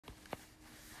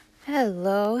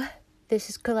Hello, this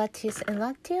is Colatius and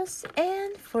Lactius,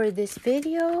 and for this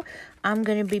video, I'm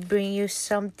going to be bringing you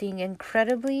something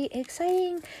incredibly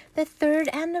exciting, the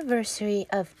 3rd anniversary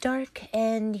of Dark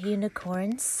and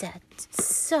Unicorn set.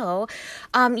 So,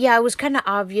 yeah, it was kind of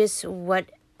obvious what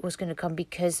was going to come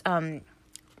because,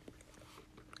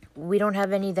 we don't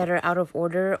have any that are out of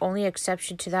order. Only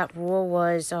exception to that rule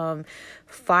was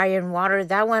fire and water.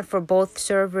 That went for both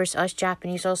servers, us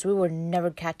Japanese also. We would never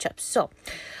catch up. So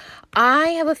I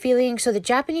have a feeling, so the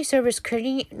Japanese server is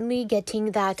currently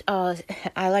getting that,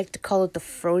 I like to call it the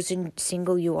frozen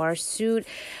single UR suit.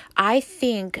 I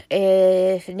think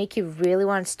if Nikki really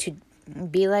wants to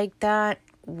be like that,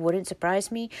 wouldn't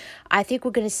surprise me. I think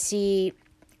we're going to see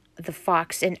the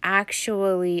fox, and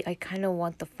actually, I kind of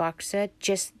want the fox set,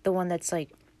 just the one that's like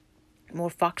more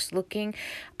fox looking.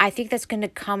 I think that's going to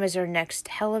come as our next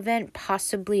hell event,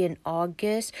 possibly in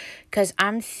August, because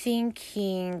I'm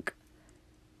thinking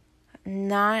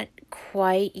not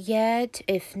quite yet,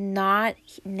 if not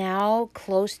now,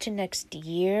 close to next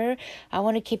year. I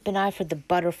want to keep an eye for the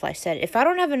butterfly set. If I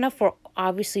don't have enough for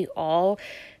obviously all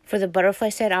for the butterfly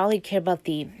set, I only care about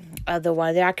the other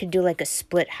one. There I could do like a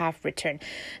split half return.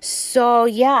 So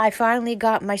yeah, I finally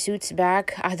got my suits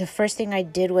back. The first thing I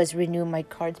did was renew my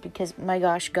cards, because my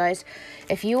gosh guys,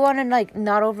 if you want to like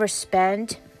not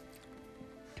overspend,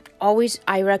 always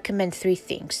I recommend 3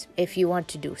 things if you want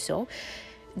to do so.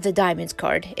 The diamonds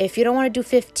card. If you don't want to do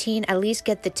 15, at least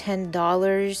get the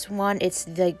 $10 one. It's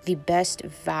like the best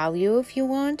value if you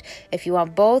want. If you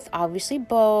want both, obviously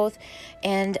both.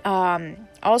 And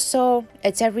also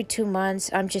it's every 2 months.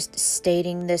 I'm just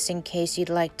stating this in case you'd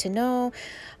like to know.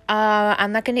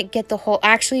 I'm not gonna get the whole,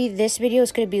 actually this video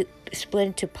is gonna be split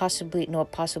into possibly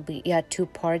 2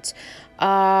 parts.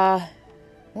 Where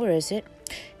is it?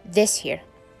 This here.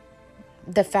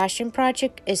 The fashion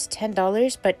project is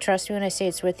 $10, but trust me when I say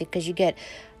it's worth it, because you get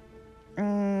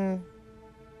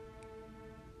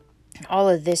all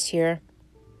of this here.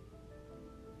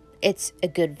 It's a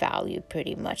good value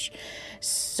pretty much.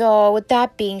 So with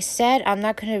that being said, I'm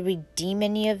not going to redeem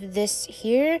any of this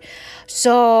here.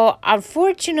 So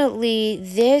unfortunately,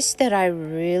 this that I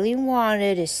really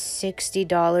wanted is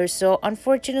 $60. So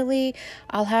unfortunately,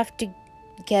 I'll have to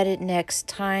get it next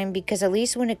time, because at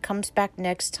least when it comes back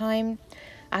next time,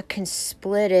 I can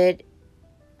split it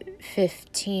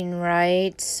 15,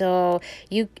 right? So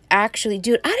you actually,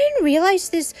 dude, I didn't realize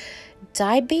this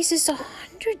dye base is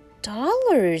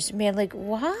 $100, man. Like,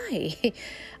 why?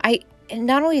 And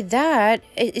not only that,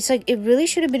 it's like it really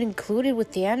should have been included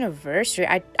with the anniversary.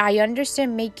 I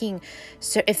understand making,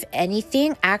 so if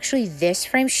anything, actually this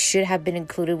frame should have been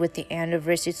included with the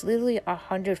anniversary. It's literally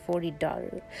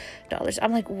 $140.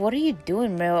 I'm like, what are you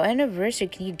doing, bro? Anniversary,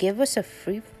 can you give us a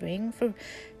free ring for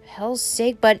hell's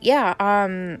sake? But yeah,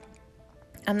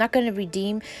 I'm not going to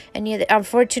redeem any of the,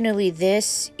 unfortunately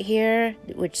this here,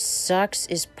 which sucks,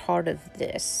 is part of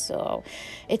this, so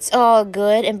it's all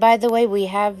good. And by the way, we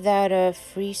have that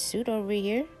free suit over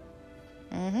here.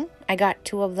 I got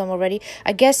 2 of them already.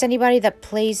 I guess anybody that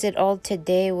plays it all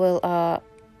today will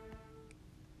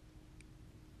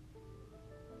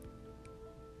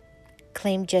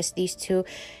claim just these 2.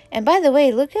 And by the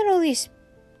way, look at all these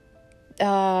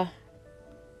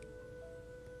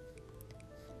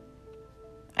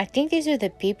I think these are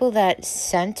the people that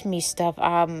sent me stuff,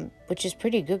 which is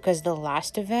pretty good, because the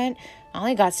last event, I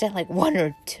only got sent like 1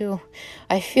 or 2.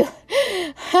 I feel,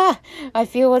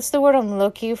 what's the word I'm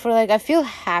looking for? Like, I feel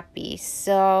happy.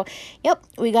 So, yep,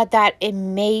 we got that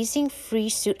amazing free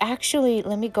suit. Actually,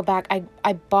 let me go back.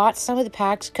 I bought some of the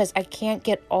packs because I can't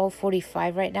get all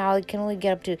 45 right now. I can only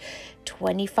get up to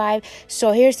 25.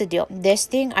 So here's the deal. This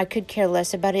thing, I could care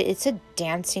less about it. It's a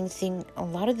dancing thing. A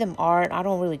lot of them aren't. I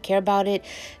don't really care about it.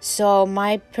 So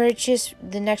my purchase,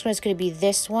 the next one is going to be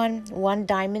this one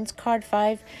diamonds card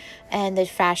 5, and the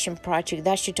fashion project.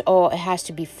 That should, oh, it has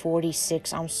to be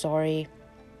 46. I'm sorry.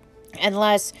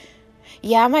 Unless,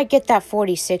 yeah, I might get that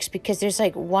 46, because there's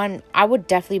like one, I would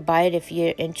definitely buy it if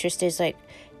you're interested. It's like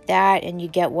that, and you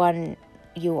get one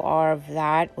UR of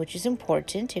that, which is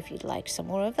important if you'd like some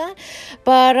more of that.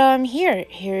 But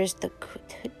here's the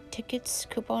tickets,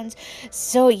 coupons.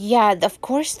 So yeah, of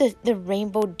course the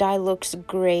rainbow dye looks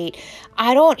great.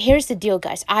 Here's the deal,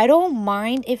 guys. I don't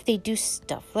mind if they do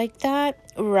stuff like that,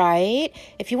 right?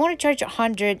 If you want to charge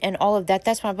 100 and all of that,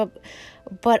 that's fine.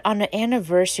 But on an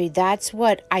anniversary, that's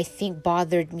what I think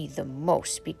bothered me the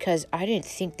most, because I didn't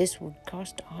think this would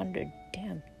cost $100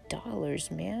 damn,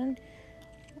 man.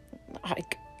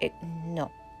 Like, no.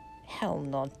 Hell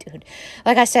no, dude.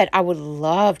 Like I said, I would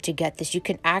love to get this. You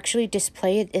can actually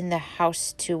display it in the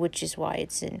house too, which is why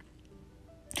it's in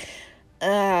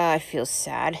I feel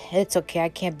sad. It's okay. I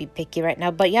can't be picky right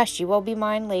now. But yeah, she will be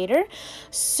mine later.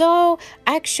 So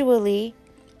actually,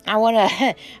 I want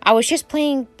to. I was just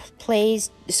playing plays.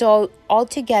 So all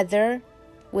together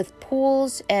with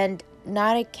pools and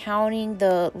not accounting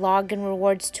the login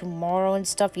rewards tomorrow and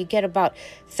stuff, you get about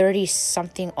 30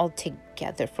 something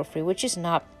altogether for free, which is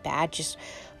not bad. Just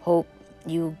hope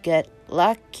you get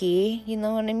lucky, you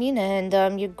know what I mean?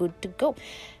 And you're good to go.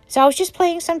 So I was just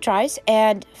playing some tries,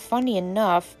 and funny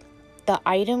enough, the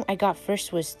item I got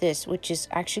first was this, which is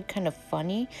actually kind of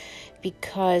funny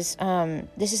because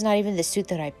this is not even the suit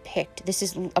that I picked. This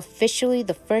is officially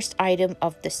the first item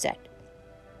of the set.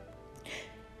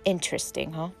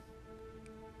 Interesting, huh?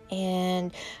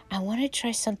 And I want to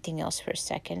try something else for a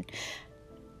second.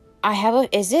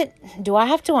 Do I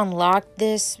have to unlock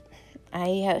this?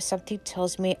 Something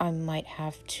tells me I might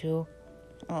have to.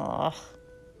 Oh,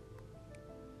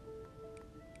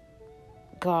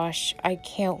 gosh, I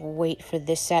can't wait for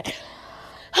this set.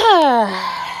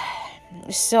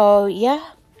 So,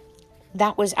 yeah,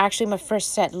 that was actually my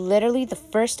first set. Literally, the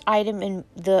first item in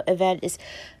the event is...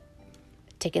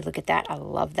 Take a look at that. I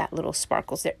love that little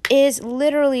sparkles. There is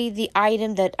literally the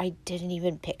item that I didn't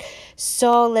even pick.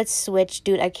 So let's switch.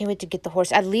 Dude, I can't wait to get the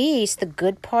horse. At least the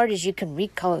good part is you can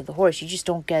recolor the horse. You just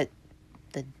don't get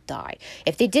the dye.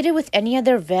 If they did it with any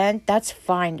other event, that's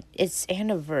fine. It's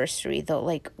anniversary though.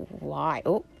 Like, why?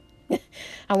 Oh,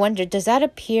 I wonder, does that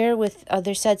appear with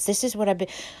other sets? This is what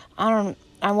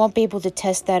I won't be able to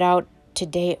test that out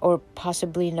today or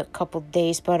possibly in a couple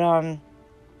days, but I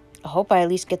hope I at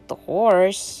least get the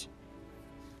horse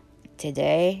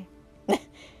today.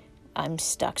 I'm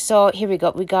stuck. So here we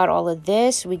go. We got all of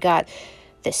this. We got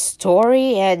the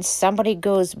story, and somebody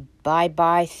goes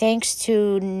bye-bye. Thanks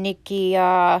to Nikki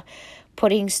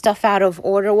putting stuff out of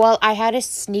order. Well, I had a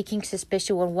sneaking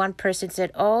suspicion when one person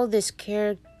said, oh, this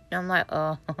character. I'm like,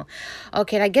 oh,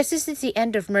 okay. I guess this is the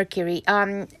end of Mercury.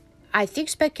 I think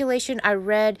speculation I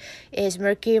read is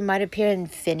Mercury might appear in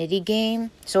Infinity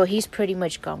Game. So he's pretty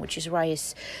much gone, which is why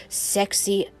his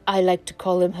sexy, I like to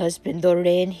call him husband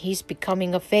Doreen, he's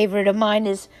becoming a favorite of mine,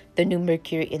 is the new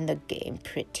Mercury in the game,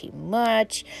 pretty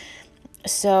much.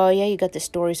 So yeah, you got the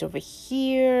stories over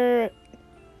here.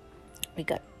 We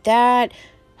got that.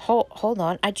 Hold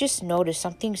on. I just noticed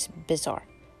something's bizarre.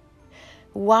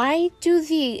 Why do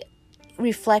the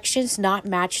reflections not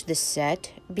match the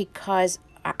set? Because...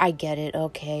 I get it.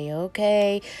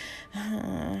 Okay.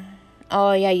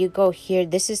 Oh, yeah, you go here.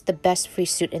 This is the best free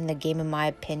suit in the game, in my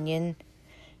opinion.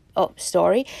 Oh,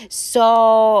 story.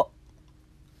 So...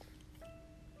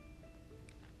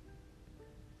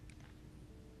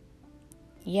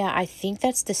 yeah, I think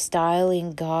that's the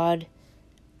styling god.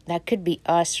 That could be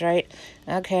us, right?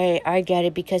 Okay, I get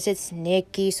it. Because it's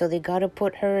Nikki, so they gotta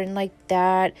put her in like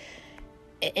that.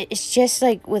 It's just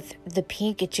like with the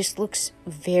pink, it just looks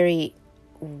very...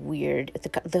 weird.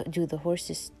 The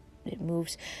horse it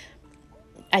moves.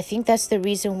 I think that's the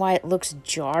reason why it looks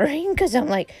jarring, because I'm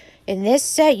like, in this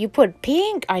set you put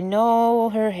pink. I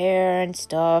know her hair and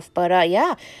stuff, but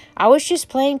yeah, I was just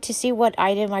playing to see what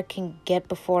item I can get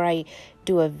before I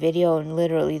do a video, and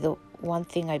literally the one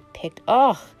thing I picked,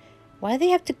 oh, why do they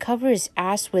have to cover his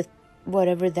ass with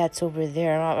whatever that's over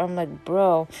there? I'm like,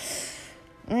 bro,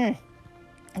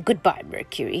 goodbye,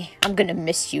 Mercury. I'm gonna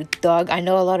miss you, dog. I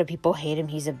know a lot of people hate him.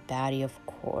 He's a baddie, of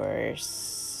course.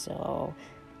 So,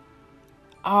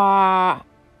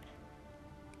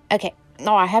 okay.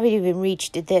 No, I haven't even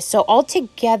reached this. So,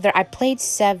 altogether, I played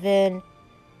 7...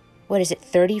 what is it,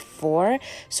 34?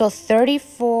 So,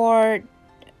 34...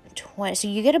 20. So,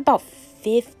 you get about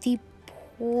 50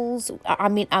 pulls. I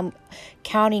mean, I'm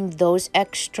counting those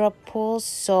extra pulls.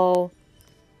 So...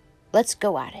 let's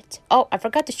go at it. Oh, I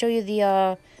forgot to show you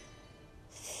the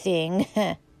thing.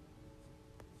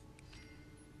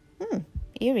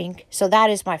 Earring. So that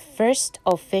is my first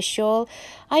official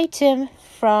item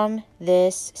from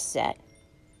this set.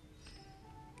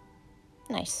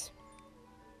 Nice.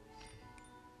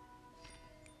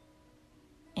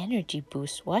 Energy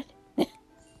boost. What?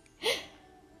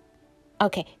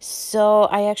 Okay, so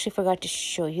I actually forgot to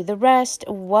show you the rest.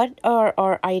 What are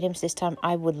our items this time?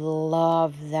 I would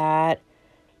love that.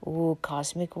 Ooh,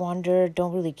 Cosmic Wonder.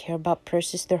 Don't really care about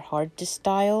purses. They're hard to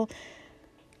style.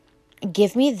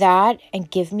 Give me that and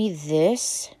give me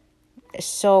this.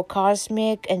 So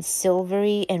Cosmic and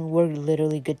Silvery, and we're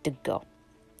literally good to go.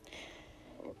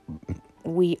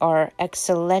 We are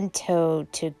excellento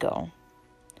to go.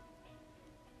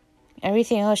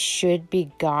 Everything else should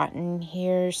be gotten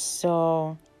here,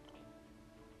 so...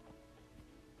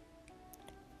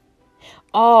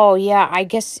 oh, yeah, I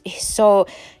guess... so,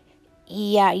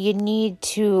 Yeah, you need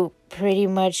to pretty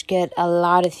much get a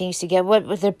lot of things to get.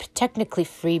 What they're technically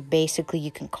free, basically.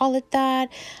 You can call it that.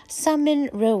 Summon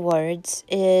rewards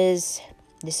is...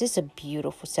 This is a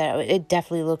beautiful set. It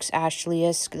definitely looks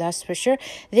Ashley-esque, that's for sure.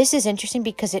 This is interesting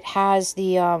because it has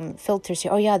the filters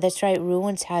here. Oh, yeah, that's right.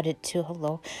 Ruins had it too.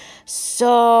 Hello.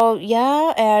 So,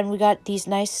 yeah, and we got these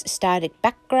nice static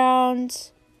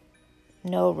backgrounds.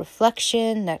 No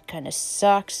reflection. That kind of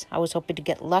sucks. I was hoping to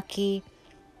get lucky.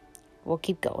 We'll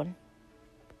keep going.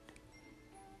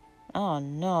 Oh,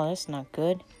 no, that's not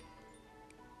good.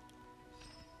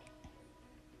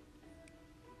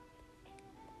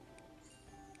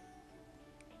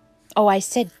 Oh, I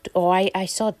said, I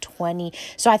saw 20.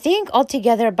 So I think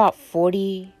altogether about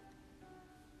 40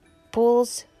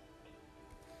 pulls.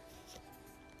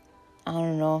 I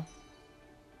don't know.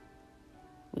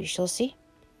 We shall see.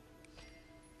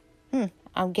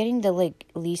 I'm getting the, like,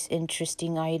 least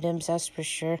interesting items, that's for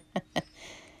sure.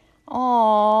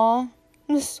 Aww.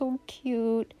 That's so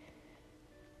cute.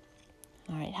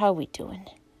 Alright, how are we doing?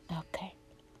 Okay.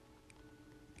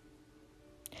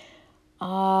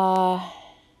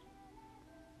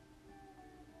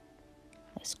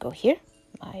 Let's go here.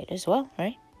 Might as well,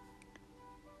 right?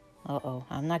 Uh-oh,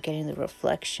 I'm not getting the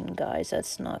reflection, guys.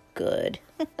 That's not good.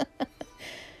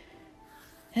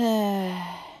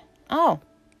 Oh.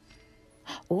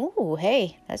 Ooh,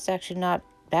 hey, that's actually not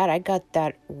bad. I got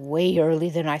that way early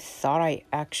than I thought I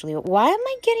actually... Why am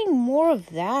I getting more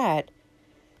of that?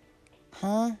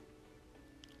 Huh?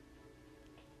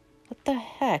 What the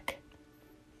heck?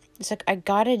 It's like I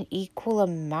got an equal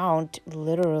amount,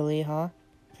 literally, huh?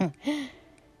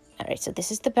 Alright, so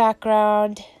this is the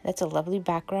background. That's a lovely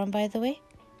background, by the way.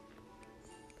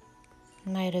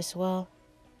 Might as well.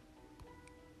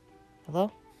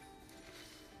 Hello?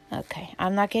 Okay,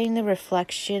 I'm not getting the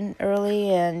reflection early,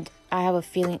 and I have a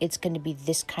feeling it's going to be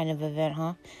this kind of event,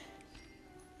 huh?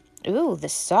 Ooh, the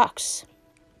socks.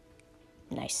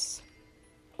 Nice.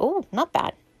 Ooh, not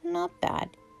bad. Not bad.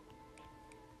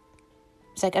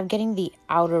 It's like I'm getting the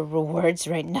outer rewards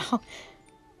right now.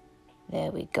 There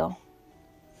we go.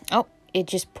 Oh, it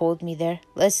just pulled me there.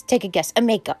 Let's take a guess. A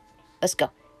makeup. Let's go.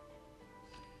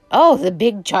 Oh, the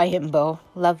big giant bow.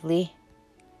 Lovely.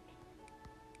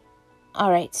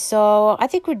 Alright, so I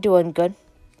think we're doing good.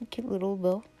 Cute little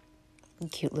bow.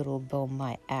 Cute little bow,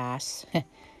 my ass.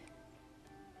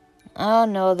 Oh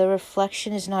no, the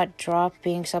reflection is not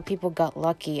dropping. Some people got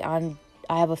lucky. I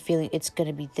have a feeling it's going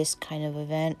to be this kind of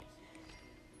event.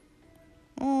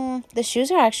 The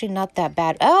shoes are actually not that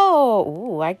bad.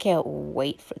 Oh, ooh, I can't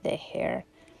wait for the hair.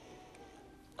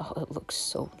 Oh, it looks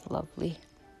so lovely.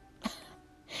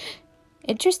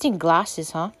 Interesting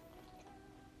glasses, huh?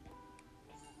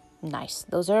 Nice.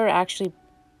 Those are actually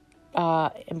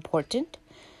important.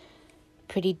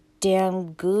 Pretty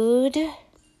damn good.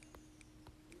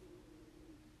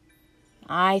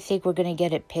 I think we're going to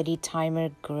get it. Pity timer.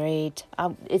 Great.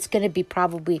 It's going to be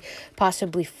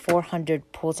possibly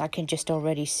 400 pulls. I can just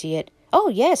already see it. Oh,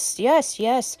 yes, yes,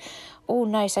 yes. Oh,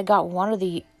 nice. I got one of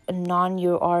the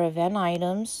non-UR event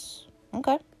items.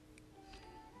 Okay.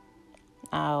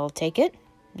 I'll take it.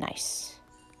 Nice.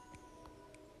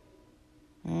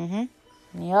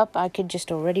 Yep, I can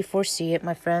just already foresee it,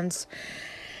 my friends.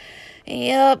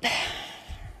 Yep.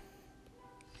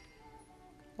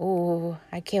 Oh,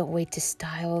 I can't wait to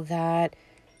style that.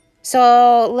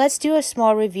 So let's do a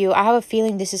small review. I have a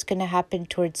feeling this is gonna happen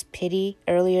towards pity.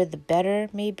 Earlier the better,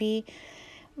 maybe.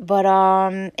 But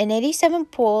in 87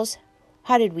 pulls,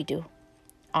 how did we do?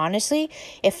 Honestly,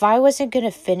 if I wasn't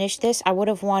gonna finish this, I would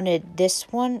have wanted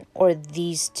this one or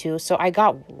these two. So I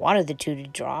got one of the two to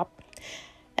drop.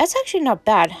 That's actually not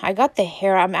bad. I got the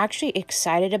hair. I'm actually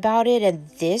excited about it. And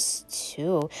this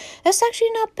too. That's actually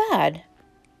not bad.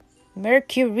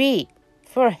 Mercury.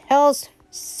 For hell's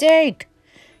sake.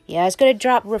 Yeah, it's going to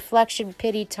drop reflection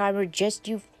pity timer. Just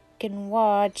you can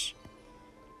watch.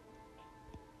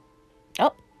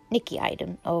 Oh, Nikki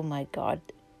item. Oh my god.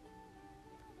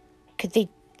 Could they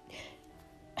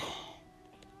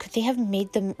have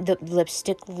made the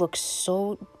lipstick look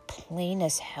so plain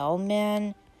as hell,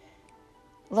 man?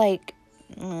 Like,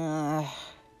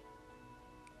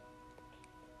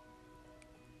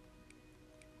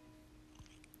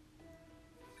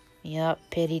 yep,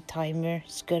 pity timer.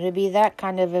 It's gonna be that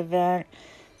kind of event.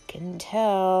 Can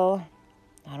tell.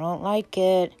 I don't like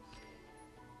it.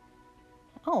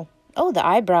 Oh, the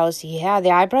eyebrows. Yeah,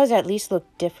 the eyebrows at least look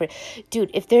different.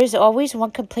 Dude, if there's always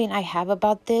one complaint I have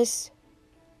about this,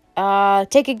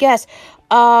 take a guess.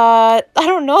 I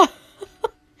don't know.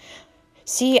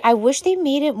 See, I wish they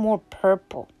made it more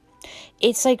purple.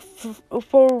 It's like,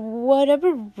 for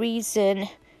whatever reason...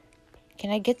 Can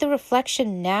I get the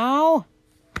reflection now?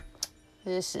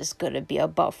 This is going to be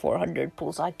about 400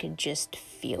 pulls. I can just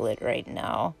feel it right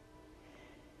now.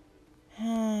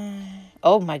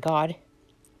 Oh my god.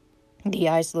 The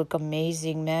eyes look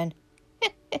amazing, man.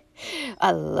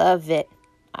 I love it.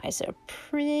 Eyes are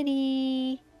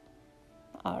pretty.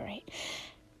 All right.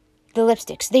 The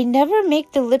lipsticks. They never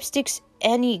make the lipsticks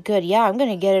any good. Yeah, I'm going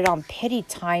to get it on Pity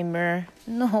Timer.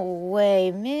 No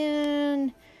way,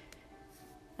 man.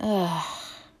 All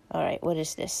right, what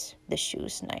is this? The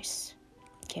shoes. Nice.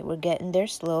 Okay, we're getting there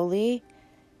slowly.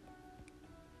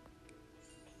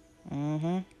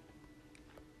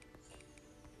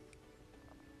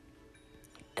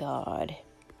 God.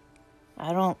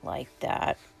 I don't like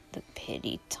that. The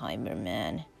Pity Timer,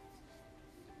 man.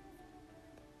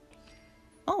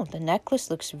 Oh, the necklace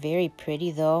looks very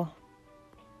pretty, though.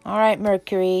 All right,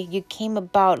 Mercury. You came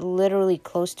about literally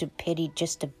close to Pity,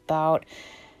 just about.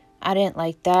 I didn't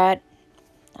like that.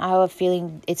 I have a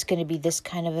feeling it's going to be this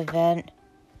kind of event.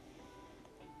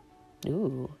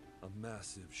 Ooh. A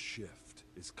massive shift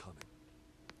is coming,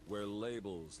 where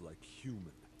labels like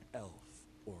human, elf,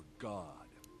 or god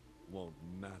won't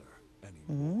matter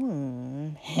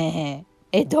anymore.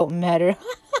 It don't matter.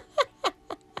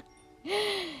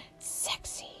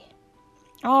 Sexy.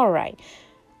 All right.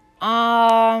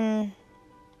 How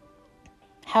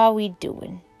are we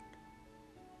doing?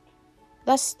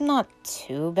 That's not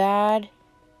too bad.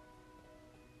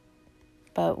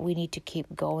 But we need to keep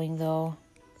going, though.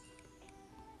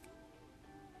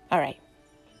 All right.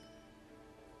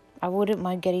 I wouldn't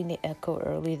mind getting the echo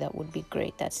early. That would be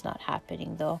great. That's not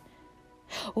happening, though.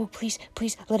 Oh, please,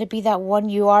 please, let it be that one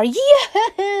you are.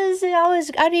 Yes! I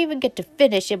didn't even get to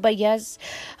finish it, but yes.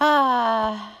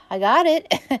 I got it.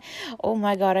 Oh,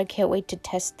 my God. I can't wait to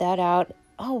test that out.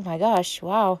 Oh, my gosh.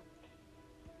 Wow.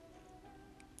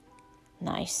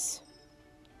 Nice.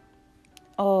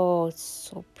 Oh, it's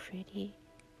so pretty.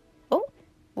 Oh,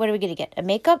 what are we going to get? A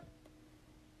makeup?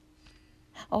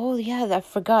 Oh, yeah, I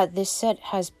forgot. This set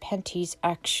has panties,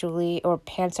 actually. Or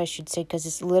pants, I should say, because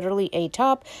it's literally a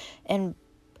top. And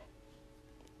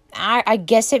I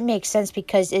guess it makes sense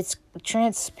because it's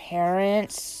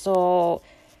transparent. So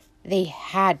they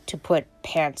had to put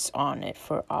pants on it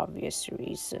for obvious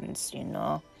reasons, you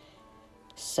know.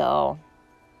 So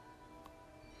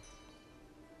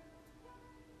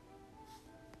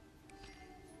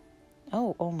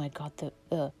oh my god,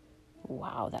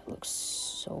 wow, that looks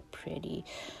so pretty.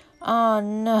 Oh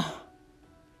no.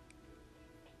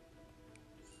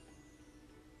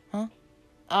 Huh?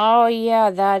 Oh yeah,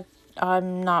 that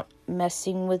I'm not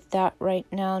messing with that right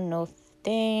now. No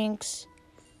thanks.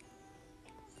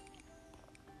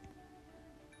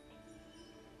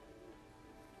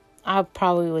 I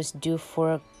probably was due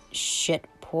for a shit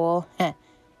pull. Alright,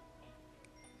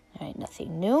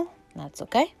 nothing new. That's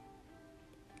okay.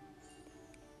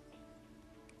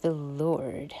 The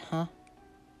Lord, huh?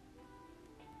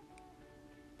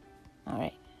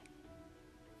 Alright.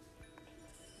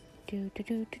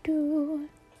 Do.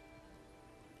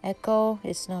 Echo,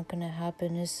 it's not gonna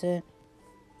happen, is it?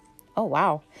 Oh,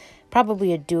 wow.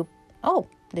 Probably a dupe. Oh,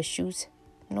 the shoes.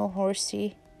 No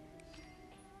horsey.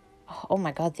 Oh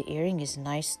my god, the earring is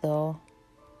nice, though.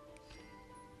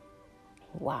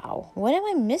 Wow. What am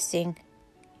I missing?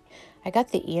 I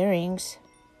got the earrings.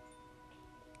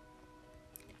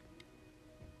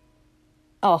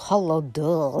 Oh, hello,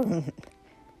 duh.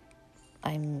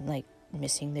 I'm, like,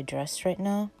 missing the dress right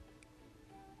now.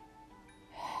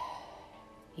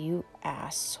 You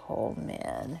asshole,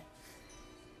 man.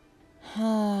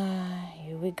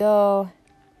 Here we go.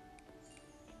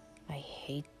 I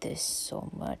hate this so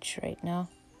much right now.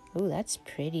 Ooh, that's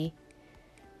pretty.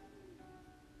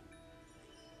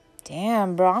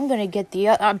 Damn, bro, I'm gonna get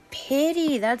the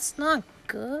pity. That's not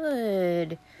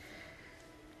good.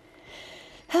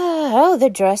 Oh, the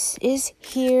dress is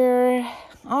here.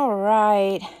 All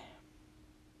right.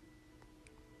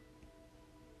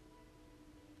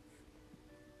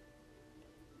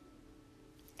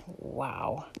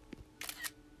 Wow.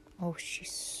 Oh,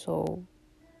 she's so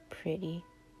pretty.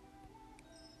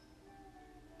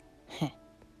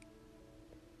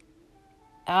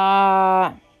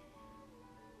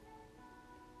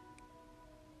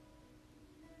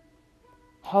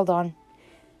 Hold on.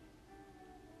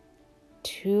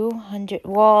 200.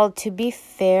 Well, to be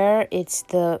fair, it's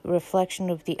the reflection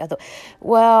of the other.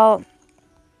 Well,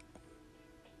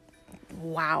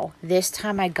 wow. This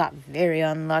time I got very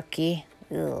unlucky.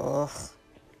 Ugh.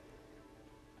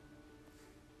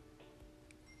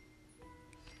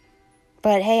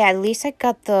 But hey, at least I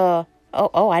got the...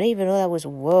 Oh, I didn't even know that was...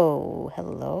 Whoa,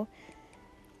 hello.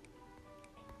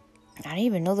 I didn't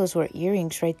even know those were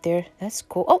earrings right there. That's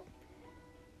cool. Oh!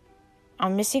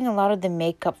 I'm missing a lot of the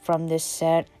makeup from this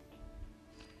set.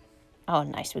 Oh,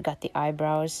 nice. We got the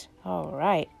eyebrows. All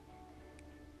right.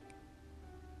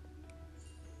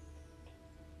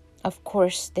 Of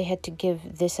course, they had to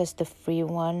give this as the free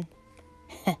one.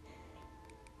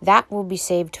 That will be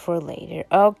saved for later.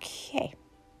 Okay.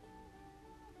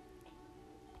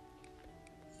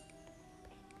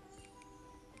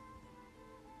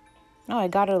 Oh, I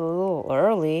got it a little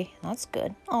early. That's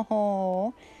good.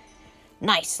 Oh,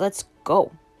 nice. Let's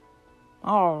go.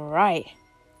 All right.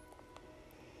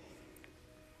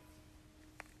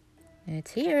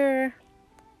 It's here.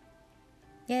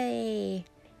 Yay.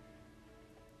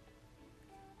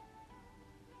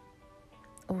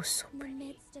 Oh, so pretty. In the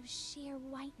midst of sheer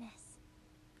whiteness,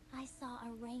 I saw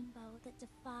a rainbow that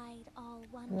defied all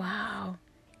wonders. Wow.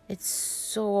 It's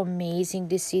so amazing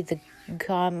to see the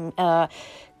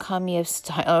kami of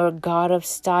style, or god of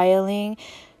styling.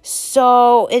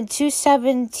 So in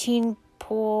 217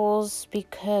 pulls,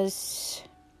 because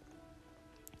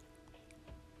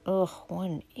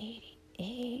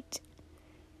 188.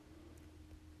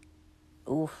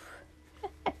 Oof.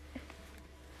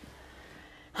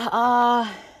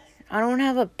 I don't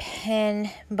have a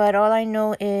pen, but all I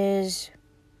know is,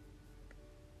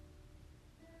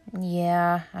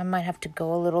 yeah, I might have to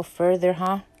go a little further,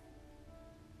 huh?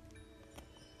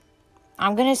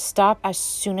 I'm gonna stop as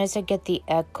soon as I get the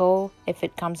echo, if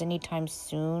it comes anytime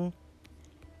soon.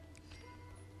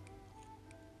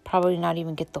 Probably not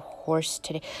even get the horse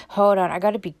today. Hold on, I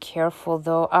gotta be careful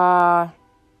though.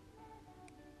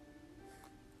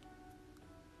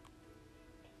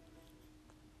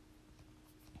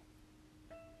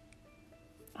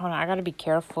 Hold on, I gotta be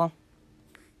careful.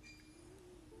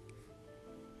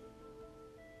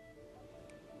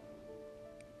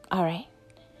 All right.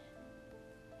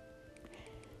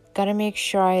 Gotta make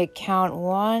sure I count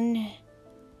 1,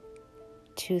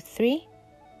 2, 3,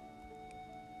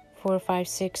 4, 5,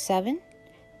 6, 7,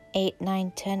 8,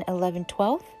 9, 10, 11,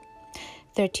 12,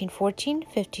 13, 14,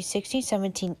 15, 16,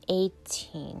 17,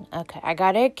 18. Okay, I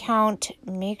gotta count.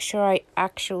 Make sure I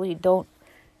actually don't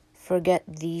forget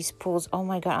these pulls. Oh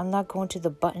my god, I'm not going to the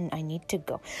button I need to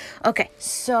go. Okay,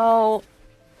 so...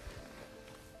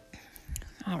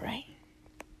 Alright.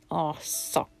 Oh,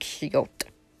 so cute.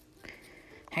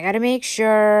 I gotta make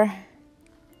sure...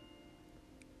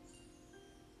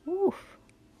 Ooh,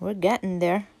 we're getting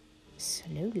there.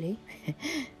 Slowly.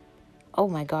 Oh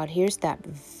my god, here's that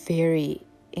very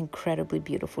incredibly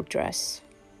beautiful dress.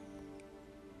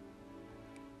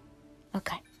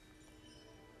 Okay.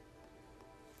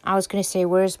 I was gonna say,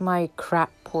 where's my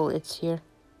crap pull? It's here.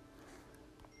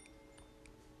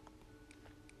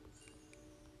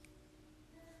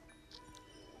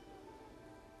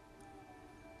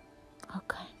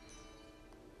 Okay.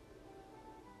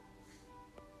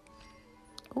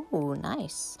 Ooh,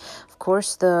 nice. Of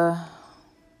course, the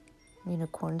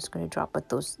unicorn's gonna drop, but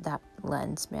that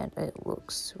lens, man, it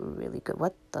looks really good.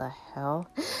 What the hell?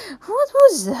 What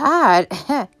was that?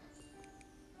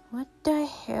 What the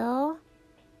hell?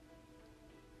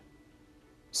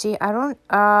 See, I don't,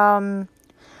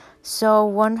 so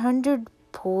 100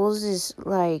 pulls is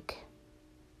like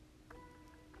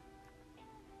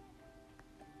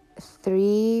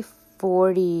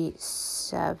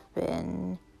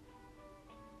 347.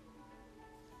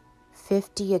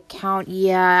 50 account.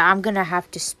 Yeah, I'm gonna have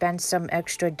to spend some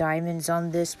extra diamonds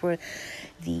on this for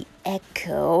the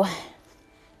echo.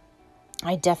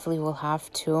 I definitely will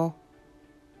have to.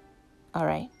 All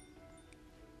right.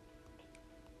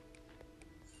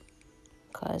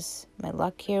 Because my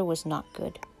luck here was not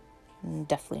good.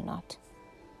 Definitely not.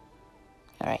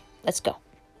 All right, let's go.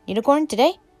 Unicorn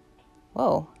today?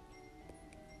 Whoa.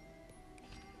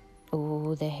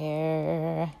 Ooh, the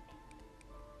hair.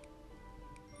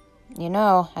 You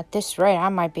know, at this rate, I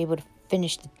might be able to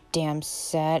finish the damn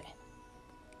set.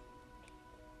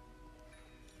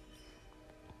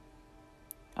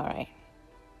 All right.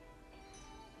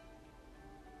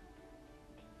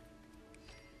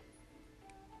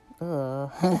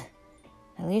 Ugh.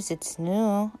 At least it's new.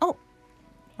 Oh! All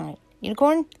right.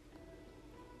 Unicorn?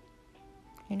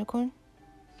 Unicorn?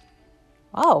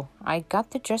 Oh, I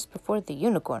got the dress before the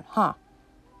unicorn, huh?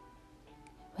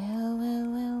 Well.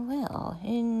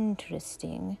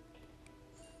 Interesting.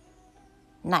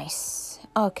 Nice.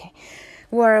 Okay.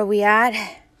 Where are we at?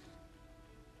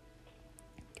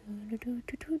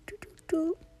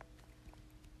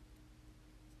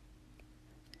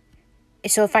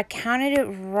 So if I counted it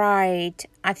right,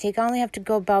 I think I only have to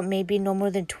go about maybe no more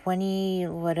than 20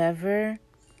 whatever.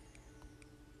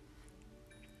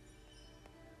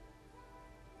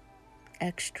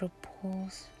 Extra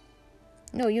pulls.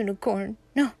 No unicorn.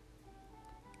 No.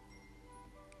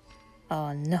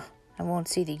 Oh no. I won't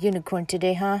see the unicorn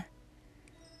today, huh?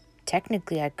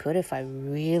 Technically, I could if I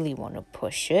really want to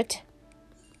push it.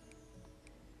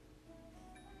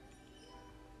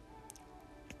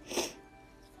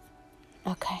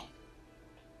 Okay.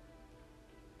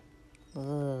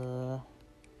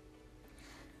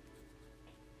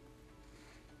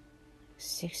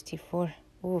 64.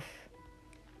 Oof.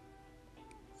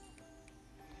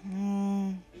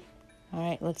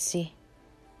 Alright, let's see.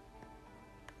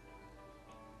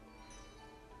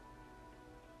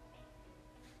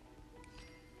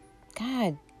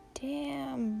 God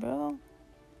damn, bro.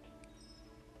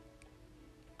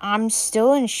 I'm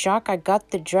still in shock. I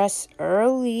got the dress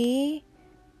early.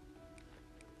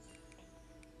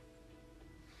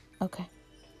 Okay.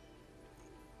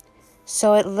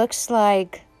 So it looks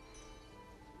like...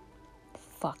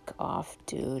 Fuck off,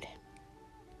 dude.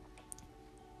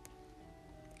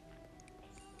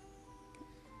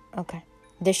 Okay.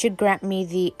 This should grant me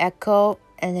the echo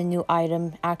and the new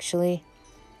item, actually.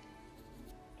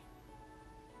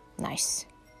 Nice.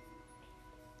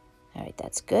 Alright,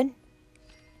 that's good.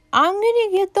 I'm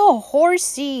gonna get the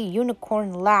horsey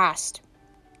unicorn last.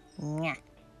 Nyah.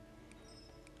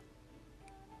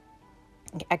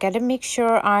 I gotta make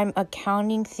sure I'm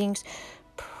accounting things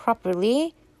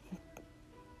properly.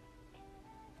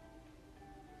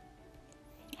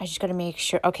 I just gotta make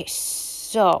sure. Okay,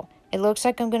 so it looks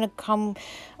like I'm gonna come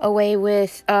away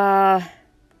with around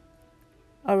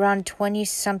 20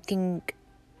 something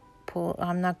pull.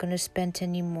 I'm not gonna spend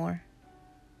any more.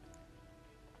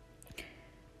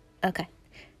 Okay,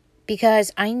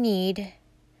 because I need...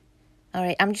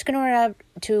 Alright, I'm just gonna run up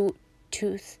to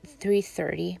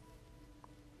 330.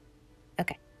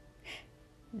 Okay,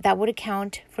 that would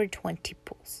account for 20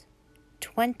 pulls.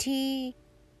 20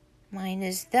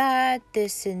 minus that,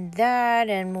 this and that,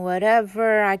 and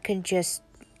whatever. I can just...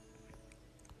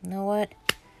 You know what?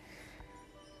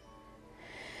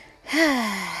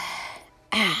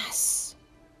 Ass.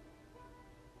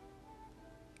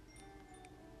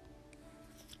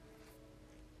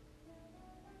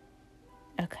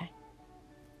 Okay.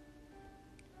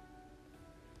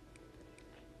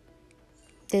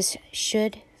 This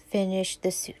should finish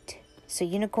the suit. So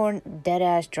unicorn, dead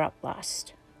ass, drop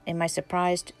last. Am I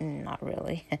surprised? Not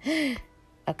really.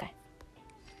 Okay.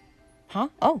 Huh?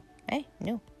 Oh, hey,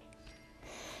 no.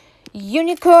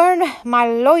 Unicorn, my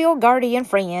loyal guardian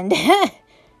friend.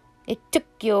 It took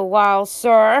you a while,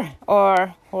 sir.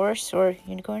 Or horse, or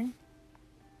unicorn.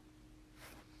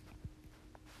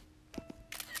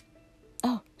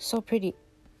 Oh, so pretty.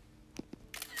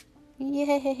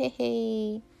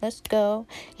 Yay! Let's go.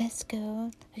 Let's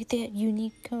go. Look at that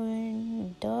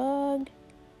unicorn dog.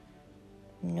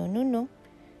 No, no, no.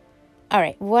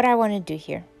 Alright, what I want to do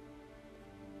here.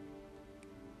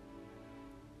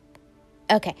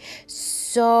 Okay,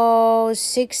 so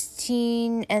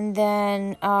 16 and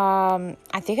then,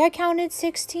 I think I counted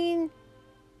 16.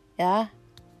 Yeah.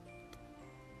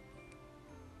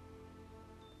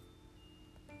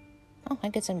 Oh, I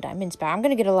get some diamonds back. I'm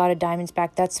gonna get a lot of diamonds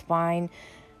back. That's fine.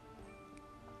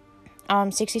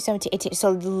 60, 70, 18.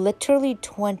 So literally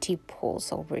 20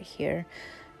 pulls over here.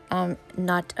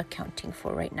 Not accounting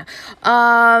for right now.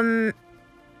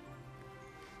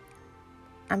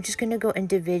 I'm just gonna go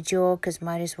individual because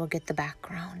might as well get the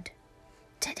background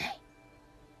today.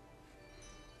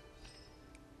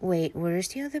 Wait, where's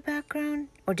the other background?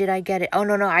 Or did I get it? Oh,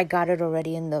 no, I got it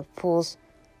already in the pools.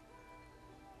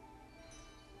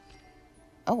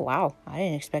 Oh, wow. I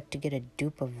didn't expect to get a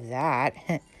dupe of that.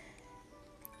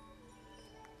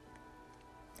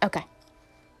 Okay.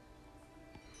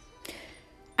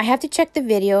 I have to check the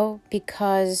video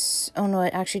because... Oh, no,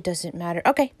 it actually doesn't matter.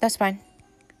 Okay, that's fine.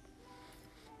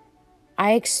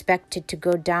 I expected to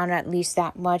go down at least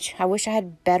that much. I wish I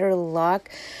had better luck.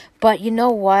 But you know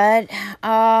what?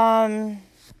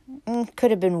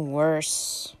 Could have been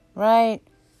worse, right?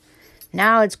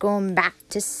 Now it's going back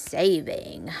to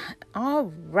saving.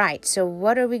 All right, so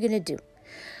what are we going to do?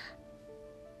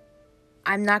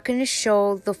 I'm not going to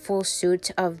show the full suit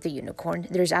of the unicorn.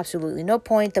 There's absolutely no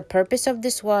point. The purpose of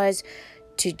this was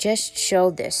to just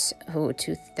show this. Oh,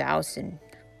 2,000.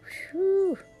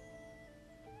 Whew.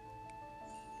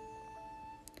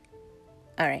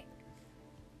 All right.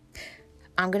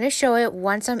 I'm going to show it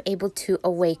once I'm able to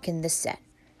awaken the set.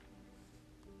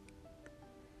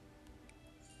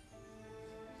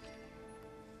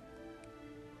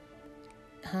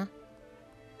 Huh?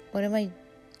 What am I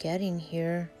getting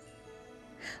here?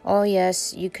 Oh,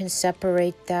 yes, you can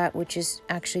separate that, which is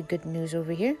actually good news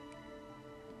over here.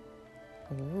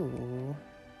 Ooh.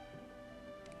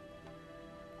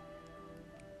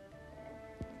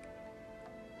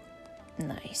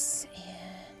 Nice.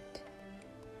 And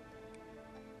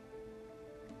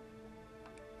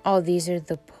oh, these are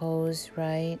the pose,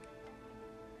 right?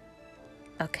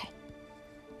 Okay.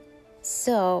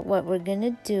 So what we're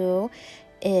gonna do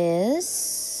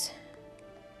is,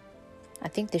 I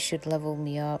think this should level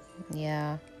me up.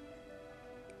 Yeah.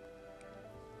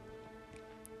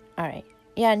 All right.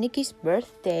 Yeah, Nikki's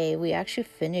birthday. We actually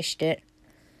finished it.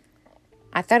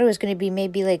 I thought it was going to be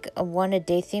maybe like a one a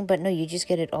day thing, but no, you just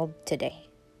get it all today.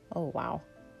 Oh, wow.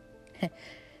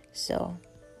 So,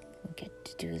 we get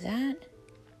to do that.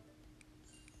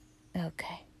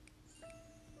 Okay.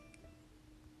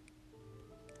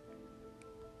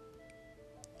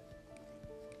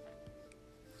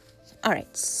 All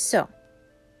right, so.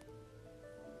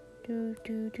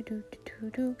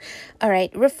 All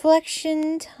right,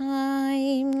 reflection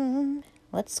time.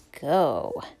 Let's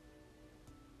go.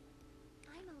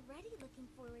 I'm already looking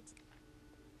forward to.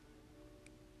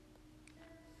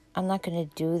 I'm not going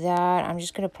to do that. I'm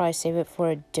just going to probably save it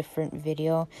for a different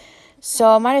video. So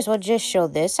I might as well just show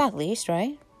this at least,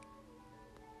 right?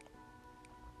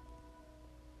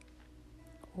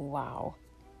 Wow.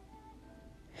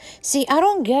 See, I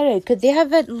don't get it. Could they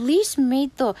have at least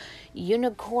made the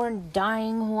unicorn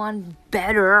dying one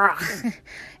better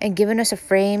and given us a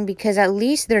frame? Because at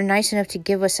least they're nice enough to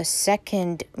give us a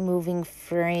second moving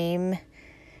frame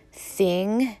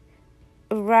thing,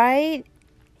 right?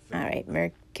 All right,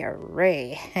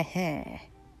 Mercury.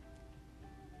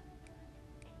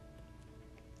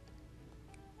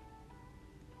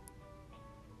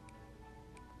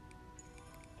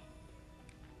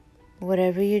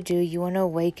 Whatever you do, you want to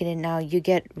awaken it now. You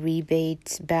get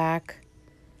rebates back.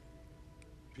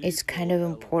 It's kind of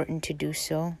important to do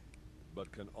so.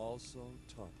 But can also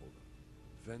topple them,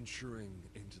 venturing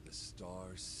into the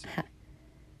star sea.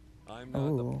 I'm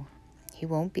not the Oh, he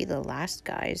won't be the last,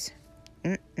 guys.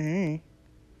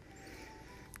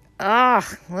 Oh,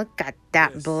 look at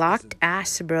that This blocked isn't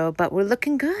ass, bro. But we're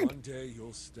looking good. One day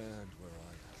you'll stand where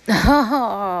I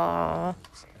Oh, am.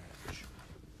 Edge.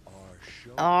 Our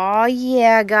show. oh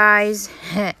yeah, guys.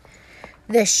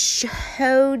 The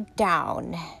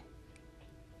showdown.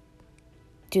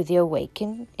 Dude, the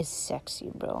awaken is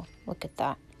sexy, bro. Look at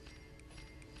that.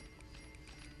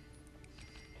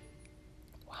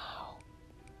 Wow.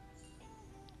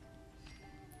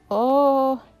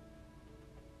 Oh.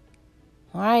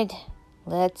 All right.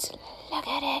 Let's look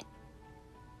at it.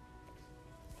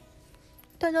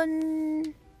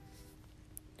 Dun-dun.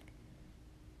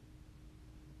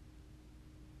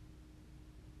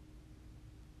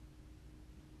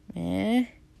 Eh.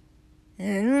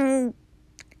 Mm.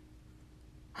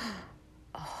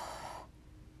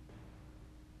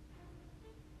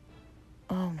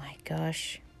 Oh my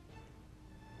gosh.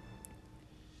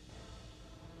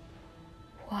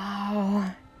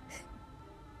 Wow.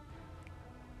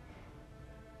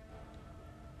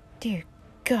 Dear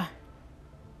God.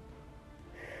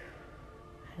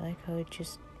 I like how it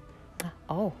just...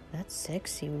 Oh, that's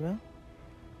sexy, bro.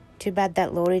 Too bad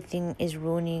that loaded thing is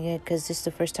ruining it because this is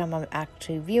the first time I'm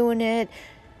actually viewing it.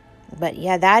 But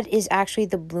yeah, that is actually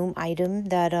the bloom item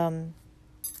that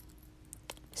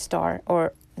star,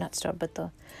 or not star, but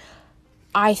the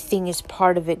eye thing is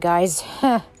part of it, guys.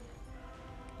 All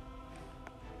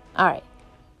right.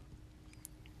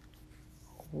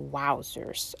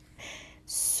 Wowzers.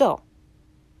 So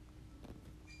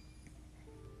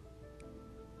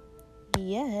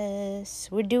yes,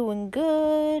 we're doing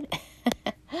good.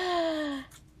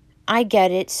 I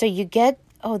get it. So you get,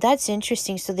 oh, that's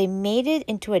interesting. So they made it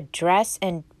into a dress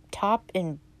and top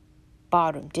and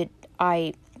bottom. Did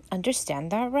I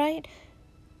understand that right?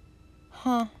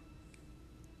 Huh.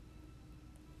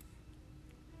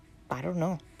 I don't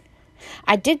know.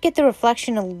 I did get the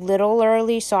reflection a little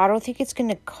early, so I don't think it's going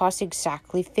to cost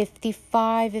exactly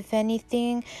 55, if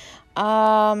anything.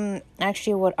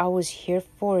 Actually, what I was here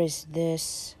for is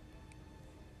this.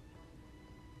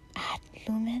 Add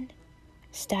lumen.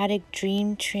 Static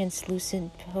dream,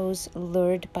 translucent pose,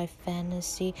 lured by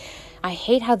fantasy. I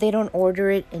hate how they don't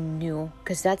order it in new,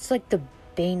 because that's like the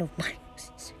bane of my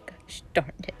existence. Gosh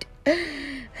darn it.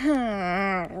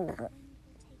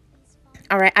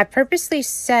 All right, I purposely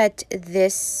set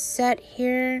this set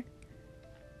here.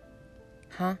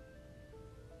 Huh?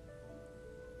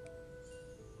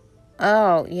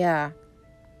 Oh, yeah.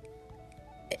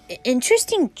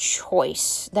 Interesting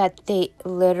choice that they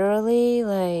literally,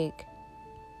 like...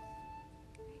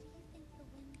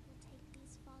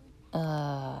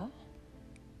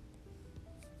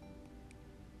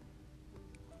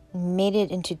 made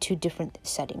it into two different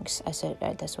settings. I said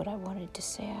that's what I wanted to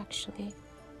say, actually.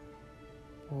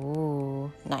 Ooh,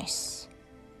 nice.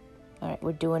 All right,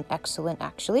 we're doing excellent,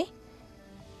 actually.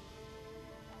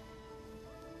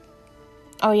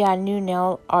 Oh, yeah, new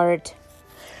nail art.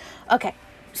 Okay,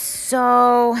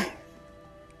 so...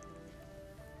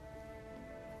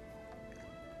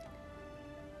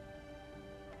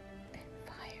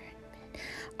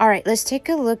 All right, let's take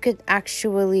a look at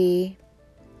actually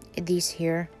these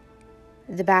here.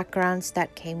 The backgrounds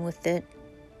that came with it.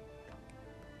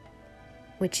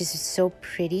 Which is so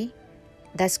pretty.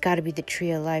 That's got to be the Tree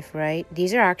of Life, right?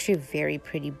 These are actually very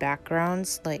pretty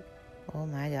backgrounds. Like, oh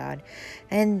my god.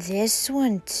 And this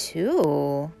one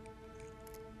too.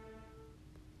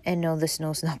 And no, the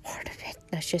snow's not part of it.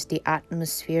 That's just the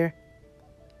atmosphere.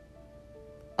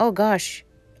 Oh gosh.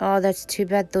 Oh, that's too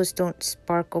bad those don't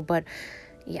sparkle. But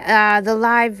yeah, the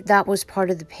live, that was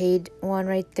part of the paid one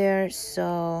right there.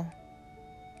 So...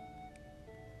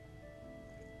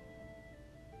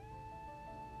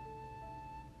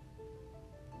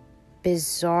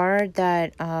 bizarre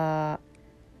that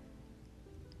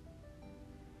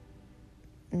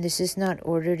this is not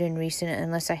ordered in recent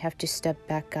unless I have to step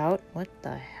back out. What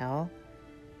the hell?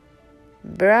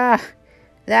 Bruh.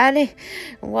 That is...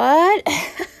 what?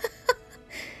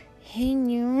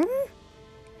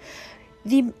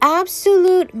 The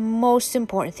absolute most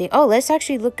important thing. Oh, let's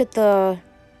actually look at the...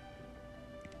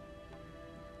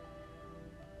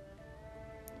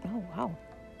 oh, wow.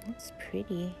 That's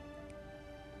pretty.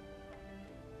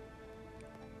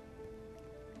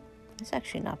 That's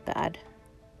actually not bad.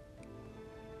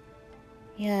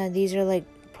 Yeah, these are like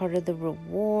part of the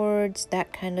rewards,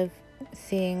 that kind of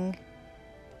thing.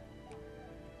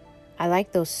 I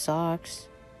like those socks.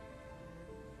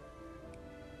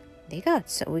 We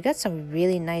got some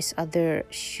really nice other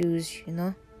shoes, you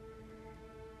know.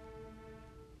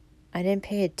 I didn't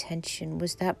pay attention.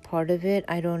 Was that part of it?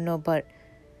 I don't know, but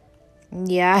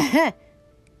yeah.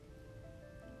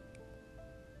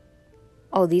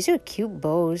 Oh, these are cute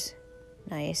bows.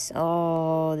 Nice.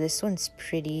 Oh, this one's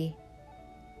pretty.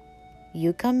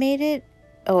 Yuka made it?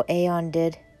 Oh, Aeon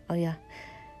did. Oh, yeah.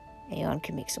 Aeon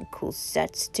can make some cool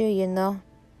sets too, you know.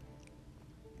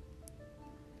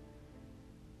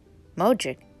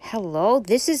 Modric, hello?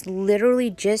 This is literally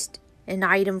just an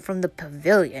item from the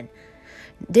Pavilion.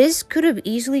 This could have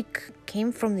easily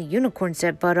came from the unicorn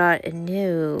set, but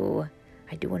no.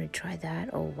 I do want to try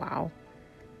that. Oh, wow.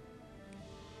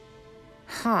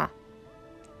 Huh.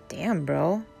 Damn,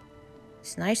 bro.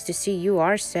 It's nice to see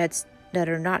UR sets that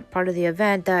are not part of the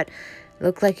event that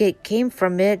look like it came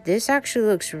from it. This actually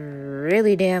looks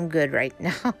really damn good right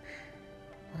now.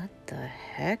 What the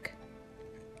heck?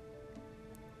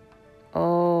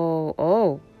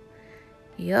 Oh.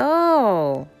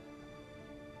 Yo.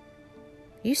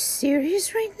 You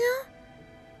serious right now?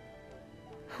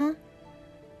 Huh?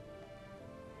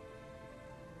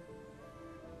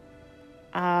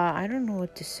 I don't know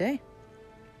what to say.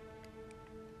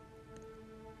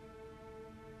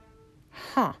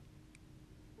 Huh.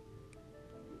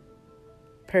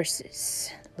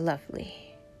 Purses.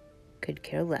 Lovely. Could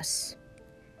care less.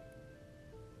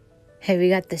 Hey, we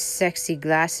got the sexy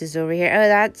glasses over here. Oh,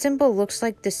 that symbol looks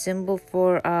like the symbol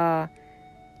for,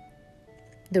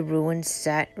 the ruined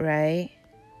set, right?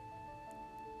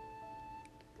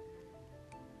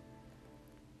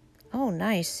 Oh,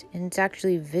 nice. And it's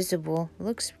actually visible.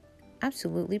 Looks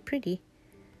absolutely pretty.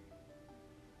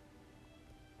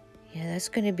 Yeah, that's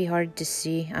going to be hard to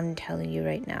see. I'm telling you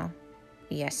right now.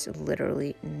 Yes,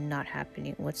 literally not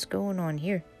happening. What's going on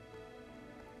here?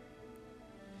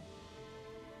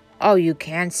 Oh, you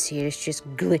can see it. It's just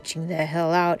glitching the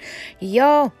hell out.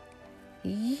 Yo.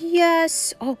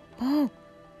 Yes. Oh. Huh?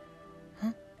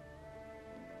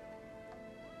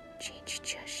 Change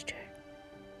gesture.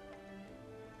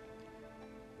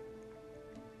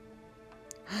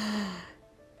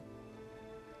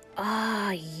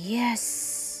 Ah,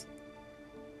 yes.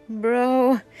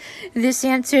 Bro, this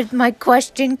answered my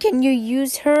question. Can you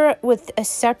use her with a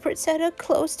separate set of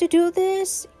clothes to do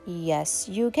this? Yes,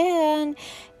 you can.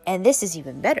 And this is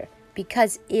even better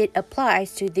because it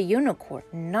applies to the unicorn,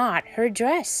 not her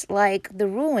dress, like the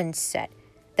ruins set.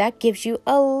 That gives you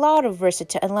a lot of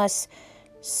versatility, unless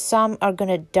some are going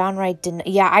to downright deny.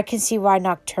 Yeah, I can see why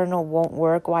Nocturnal won't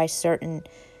work, why certain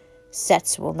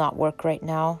sets will not work right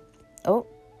now. Oh.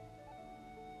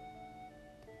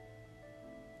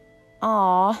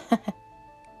 Aw.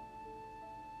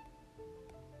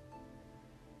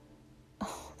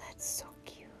 Oh, that's so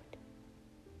cute.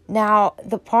 Now,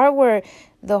 the part where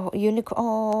the unicorn...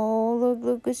 oh,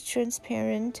 look, it's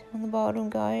transparent on the bottom,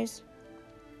 guys.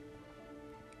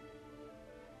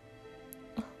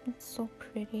 Oh, it's so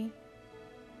pretty.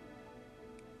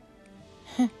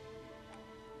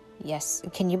 Yes.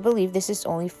 Can you believe this is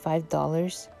only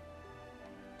 $5?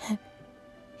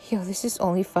 Yo, this is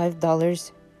only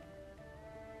 $5.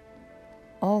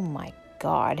 Oh my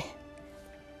god.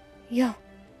 Yo.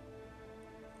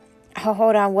 Oh,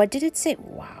 hold on. What did it say?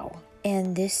 Wow.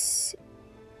 And this...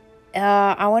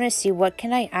 I want to see what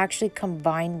can I actually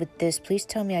combine with this. Please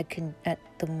tell me I can at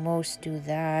the most do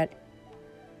that.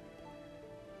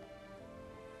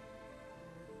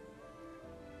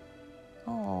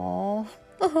 Oh.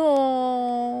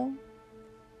 Oh.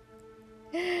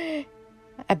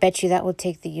 I bet you that will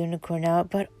take the unicorn out.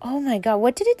 But oh my god,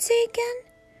 what did it say again?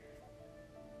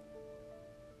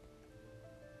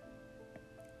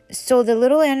 So the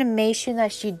little animation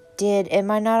that she did, am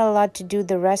I not allowed to do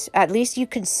the rest? At least you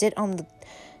can sit on the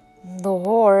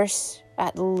horse.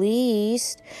 At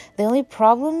least. The only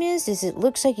problem is it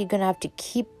looks like you're going to have to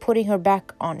keep putting her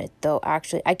back on it, though,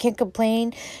 actually. I can't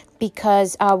complain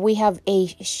because we have a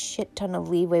shit ton of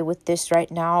leeway with this right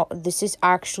now. This is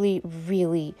actually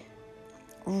really,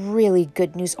 really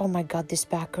good news. Oh my god, this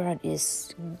background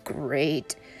is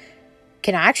great.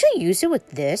 Can I actually use it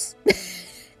with this?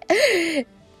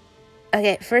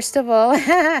 Okay, first of all...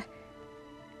 Oh,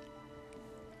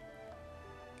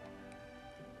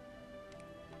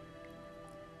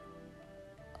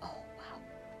 wow.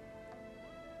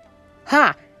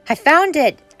 Ha! I found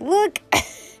it! Look!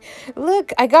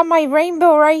 Look, I got my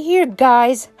rainbow right here,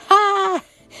 guys. Ha!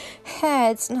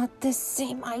 It's not the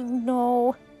same, I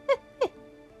know.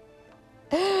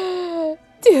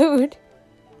 Dude.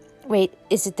 Wait,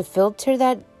 is it the filter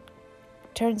that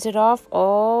turns it off?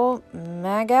 Oh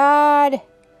my god.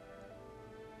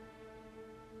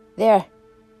 There.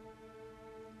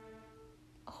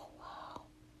 Oh, wow.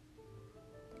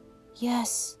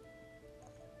 Yes.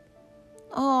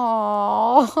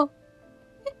 Oh.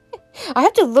 I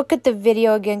have to look at the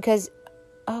video again because...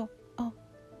 Oh.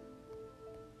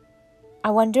 I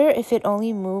wonder if it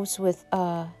only moves with...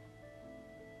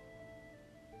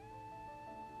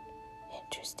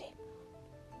 Interesting.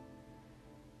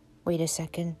 Wait a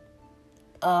second.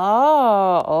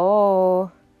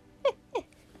 Oh.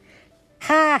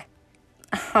 Ha!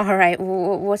 Alright,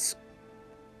 what's...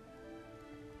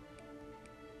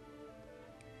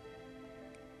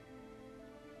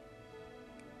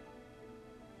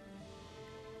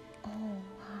 Oh,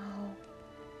 wow.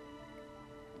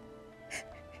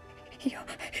 Yo,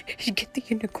 get the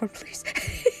unicorn, please.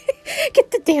 Get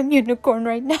the damn unicorn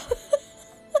right now.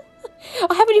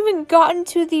 I haven't even gotten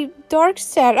to the dark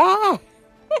set. Ah!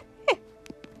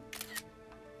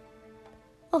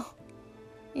 Oh.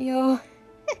 Yo.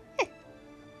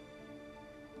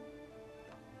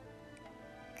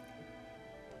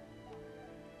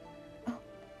 Oh.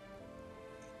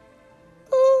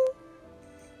 Oh.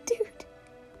 Dude.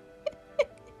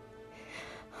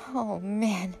 Oh,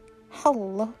 man.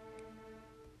 Hello.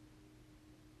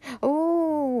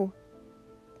 Oh.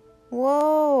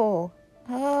 Whoa.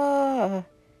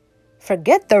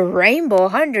 Forget the rainbow,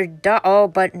 $100. Oh,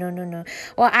 but no.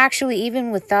 Well, actually,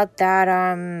 even without that,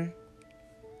 I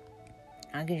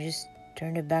could just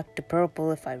turn it back to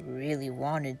purple if I really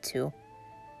wanted to.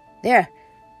 There.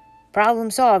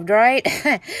 Problem solved, right?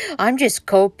 I'm just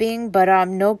coping, but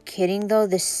no kidding though.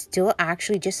 This is still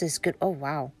actually just as good. Oh,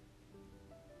 wow.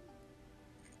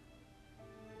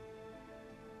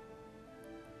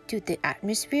 Dude, the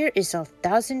atmosphere is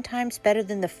 1,000 times better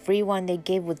than the free one they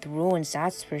gave with ruins,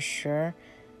 that's for sure.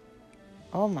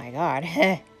 Oh my god.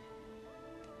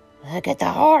 Look at the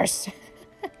horse.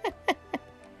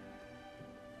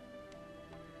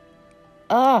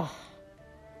 Oh.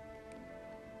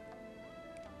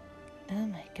 Oh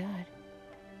my god.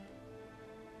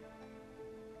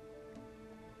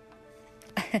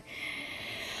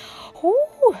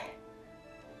 Ooh.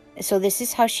 So this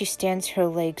is how she stands her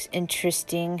legs.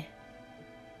 Interesting.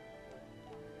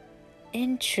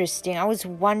 Interesting. I was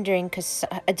wondering, because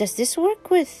does this work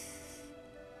with...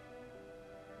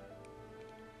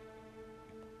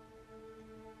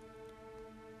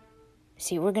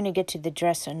 See, we're going to get to the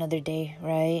dress another day,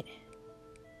 right?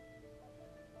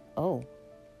 Oh.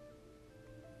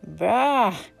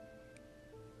 Bruh.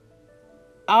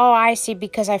 Oh, I see,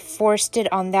 because I forced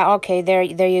it on that. Okay, there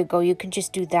you go. You can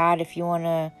just do that if you want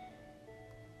to...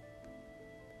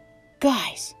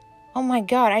 Guys, oh my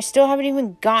god, I still haven't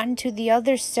even gotten to the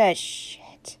other set.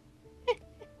 Shit.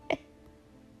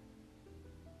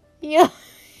 Yeah.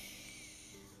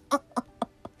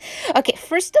 Okay,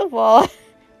 first of all,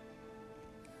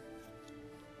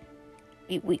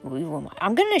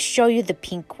 I'm gonna show you the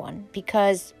pink one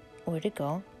because where'd it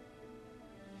go?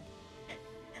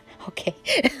 Okay.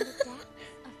 In the depths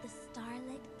of the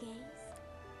starlit gaze,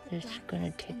 the This is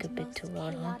gonna take a bit too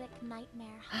long, huh? chaotic nightmare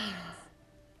heights.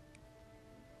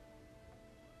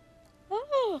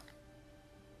 Oh.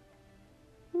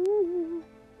 Ooh.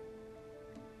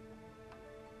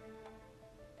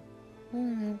 Oh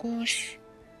my gosh.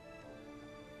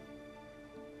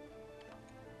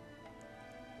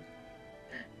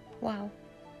 Wow.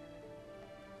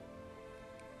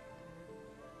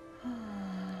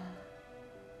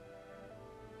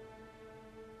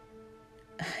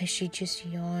 She just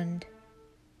yawned.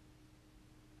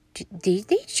 Did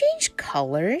they change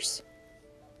colors?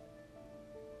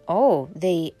 Oh,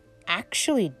 they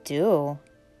actually do.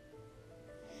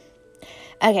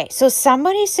 Okay, so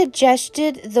somebody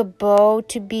suggested the bow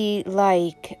to be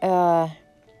like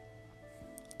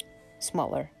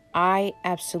smaller. I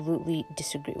absolutely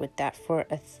disagree with that for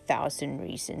 1,000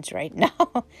 reasons right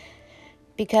now.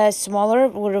 Because smaller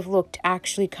would have looked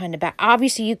actually kind of bad.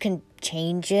 Obviously, you can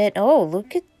change it. Oh,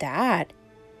 look at that.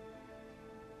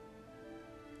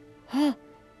 Huh.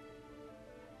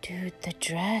 Dude, the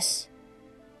dress.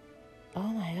 Oh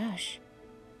my gosh.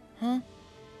 Huh?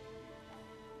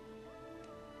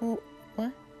 Oh,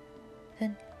 what?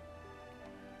 Then.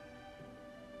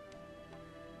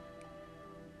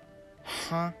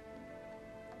 Huh?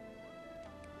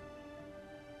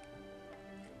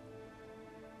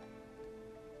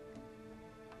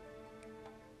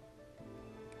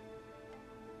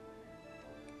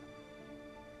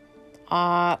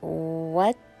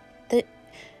 What the...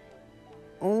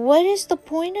 What is the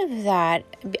point of that?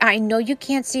 I know you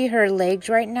can't see her legs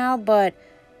right now, but...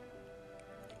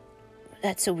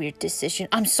 That's a weird decision.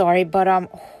 I'm sorry, but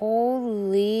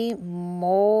holy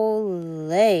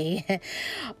moly.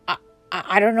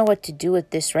 I don't know what to do with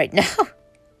this right now.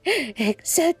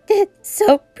 Except it's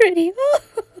so pretty.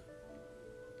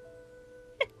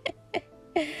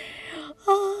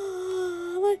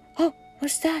 Oh,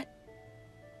 what's that?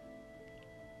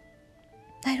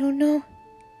 I don't know.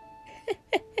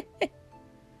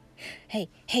 Hey.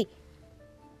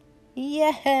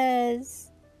 Yes.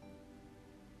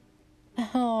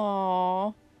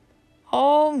 Oh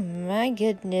my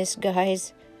goodness,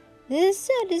 guys. This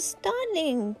set is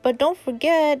stunning. But don't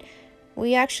forget,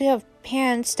 we actually have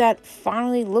pants that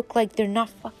finally look like they're not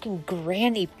fucking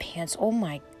granny pants. Oh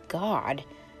my god.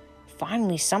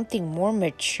 Finally, something more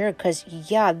mature. Because,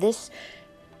 yeah, this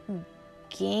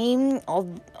game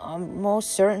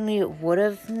most certainly would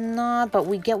have not. But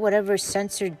we get whatever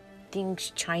censored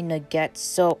things China gets.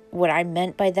 So what I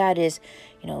meant by that is,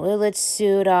 Lilith's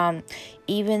suit,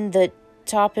 even the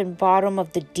top and bottom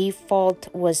of the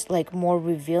default was like more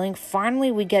revealing.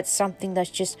 Finally, we get something that's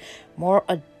just more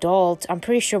adult. I'm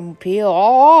pretty sure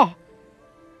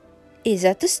is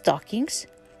that the stockings?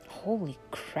 Holy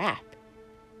crap.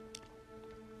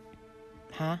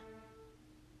 Huh?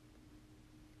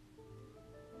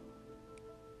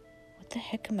 What the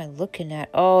heck am I looking at?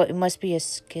 Oh, it must be a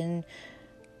skin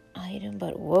item,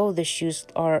 but whoa, the shoes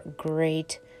are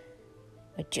great.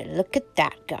 Would you look at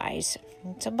that, guys?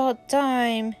 It's about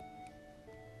time.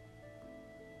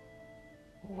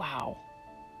 Wow.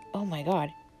 Oh my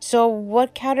god. So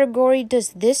what category does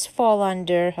this fall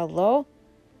under? Hello?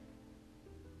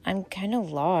 I'm kind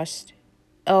of lost.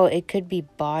 Oh, it could be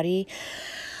body.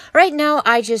 Right now,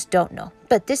 I just don't know.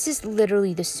 But this is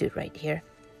literally the suit right here.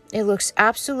 It looks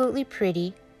absolutely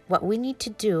pretty. What we need to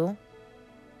do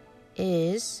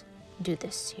is do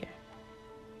this here.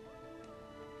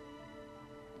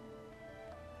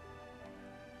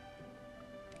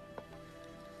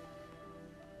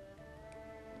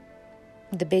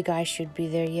 The big eye should be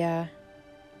there, yeah.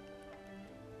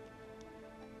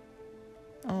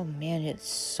 Oh man, it's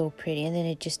so pretty. And then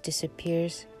it just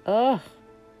disappears. Oh.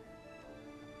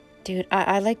 Dude,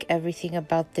 I like everything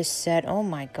about this set. Oh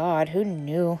my god, who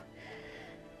knew?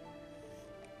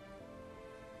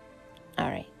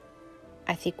 Alright.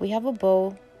 I think we have a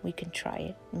bow. We can try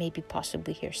it. Maybe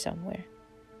possibly here somewhere.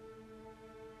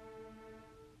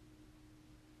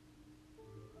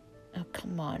 Oh,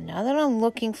 come on. Now that I'm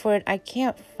looking for it, I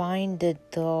can't find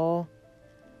it though.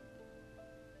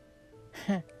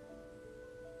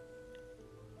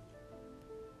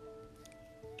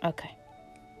 Okay.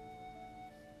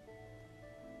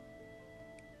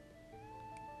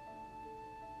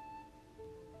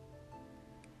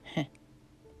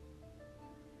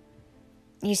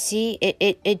 You see,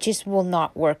 it just will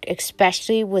not work,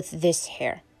 especially with this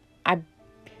hair.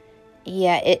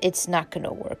 It's not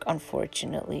gonna work,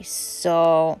 unfortunately.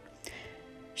 So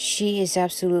she is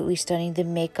absolutely stunning. The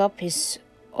makeup is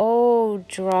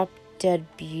drop dead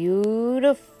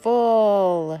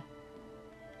beautiful.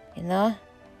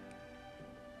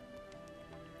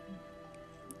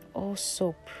 Oh,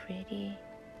 so pretty.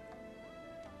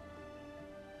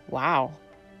 Wow.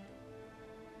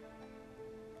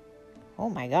 Oh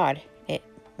my god. It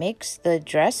makes the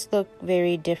dress look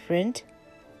very different.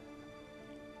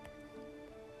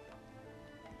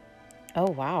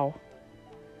 Oh wow.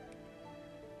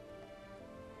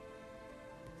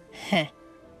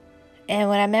 And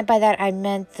what I meant by that, I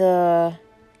meant the...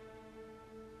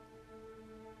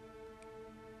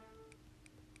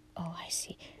 Oh, I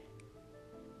see.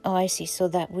 Oh, I see. So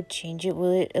that would change it.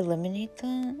 Will it eliminate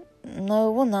that? No,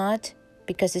 it will not.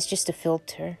 Because it's just a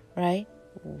filter, right?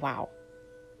 Wow.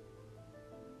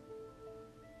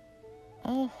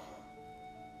 Oh.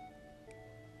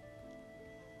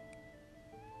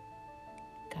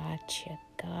 Gotcha,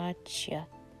 gotcha.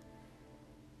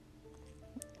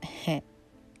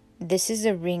 This is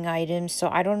a ring item, so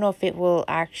I don't know if it will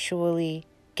actually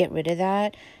get rid of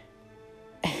that.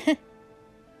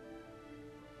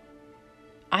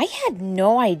 I had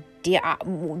no idea.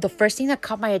 The first thing that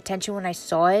caught my attention when I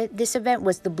saw it, this event,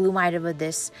 was the bloom item of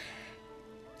this.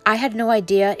 I had no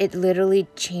idea it literally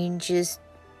changes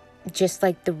just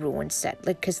like the ruin set.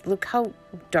 Like, because look how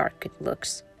dark it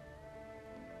looks.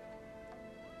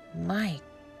 My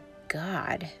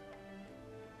God.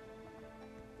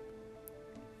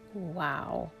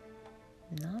 Wow.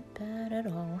 Not bad at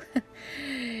all.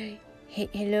 Hey,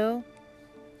 hello?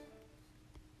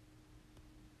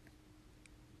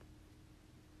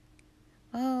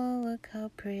 Oh, look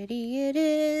how pretty it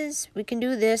is. We can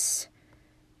do this.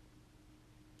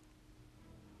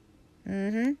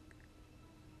 I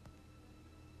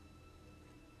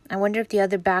wonder if the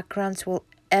other backgrounds will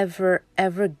ever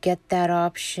get that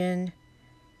option.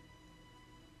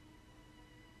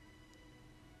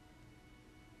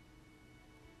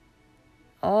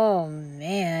 Oh,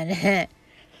 man.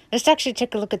 Let's actually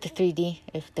take a look at the 3D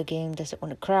if the game doesn't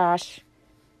want to crash.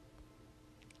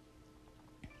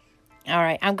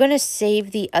 Alright, I'm going to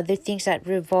save the other things that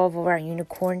revolve around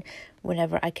unicorn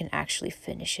whenever I can actually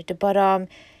finish it. But,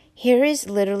 here is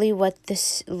literally what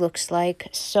this looks like.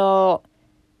 So,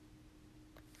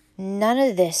 none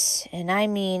of this, and I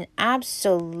mean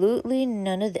absolutely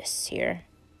none of this here.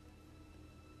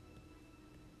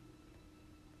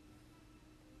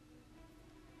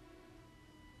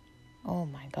 Oh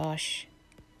my gosh.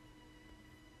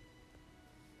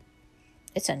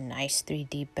 It's a nice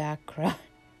 3D background.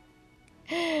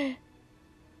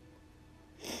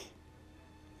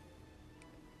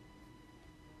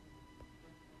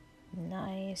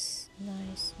 Nice,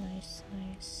 nice, nice,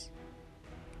 nice.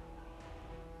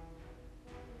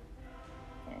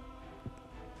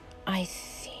 I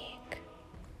think...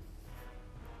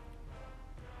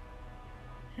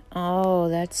 Oh,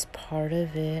 that's part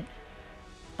of it.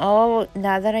 Oh,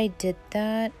 now that I did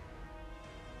that...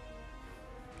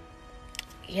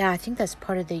 Yeah, I think that's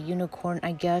part of the unicorn,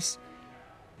 I guess.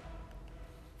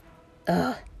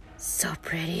 Ugh, so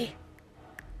pretty.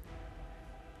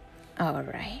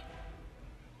 Alright.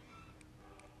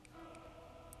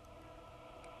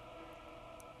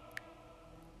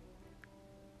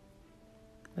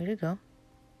 Way to go.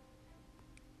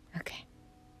 Okay.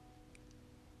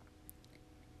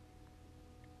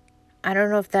 I don't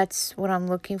know if that's what I'm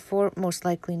looking for. Most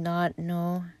likely not,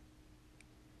 no.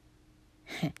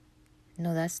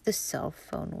 No, that's the cell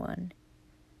phone one.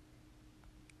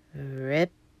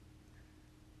 Rip.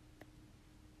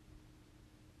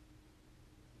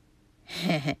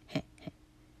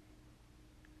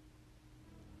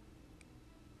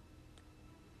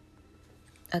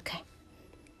 Okay.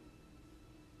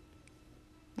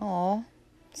 Aw,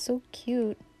 so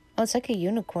cute. Oh, it's like a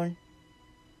unicorn.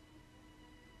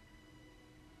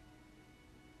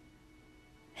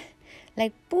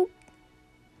 Like, boop.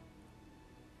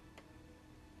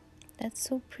 That's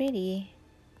so pretty.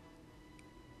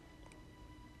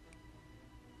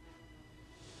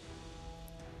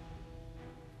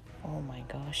 Oh my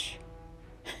gosh.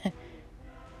 Wow.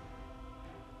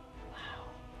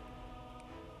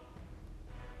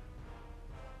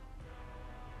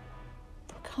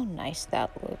 Look how nice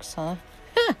that looks, huh?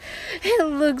 It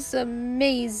looks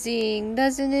amazing,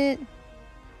 doesn't it?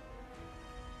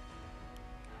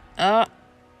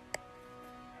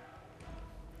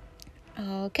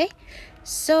 Okay.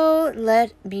 So,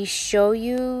 let me show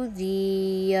you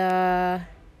the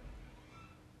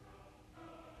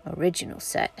original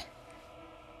set.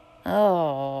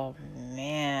 Oh,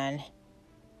 man.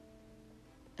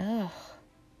 Oh.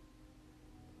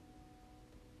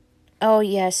 Oh,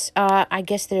 yes. I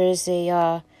guess there is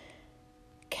a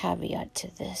caveat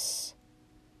to this.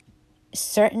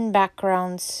 Certain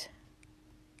backgrounds...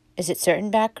 Is it certain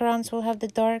backgrounds will have the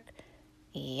dark?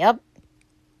 Yep.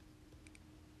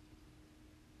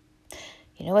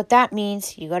 You know what that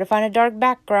means? You gotta find a dark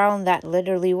background that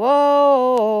literally,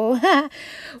 whoa,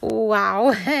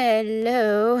 wow,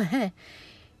 hello,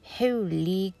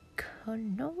 holy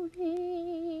cannolis.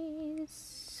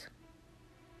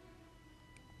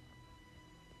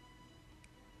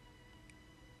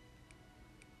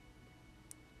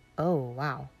 Oh,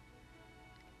 wow.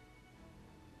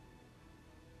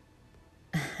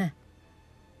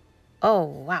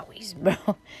 Oh, wowies,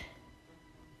 bro.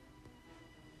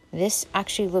 This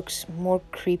actually looks more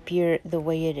creepier the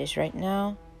way it is right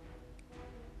now.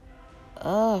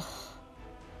 Ugh.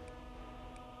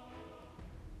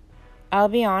 I'll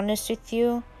be honest with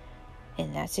you.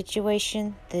 In that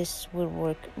situation, this would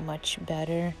work much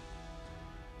better.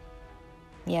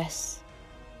 Yes.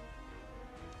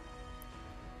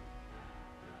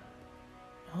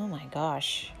 Oh my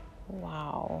gosh.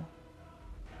 Wow.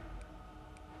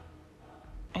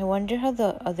 I wonder how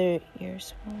the other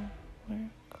ears will work.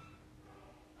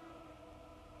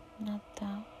 Not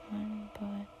that one,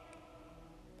 but...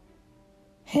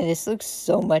 This looks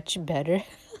so much better.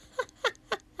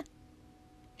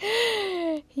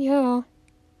 Yo.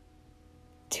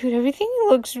 Dude, everything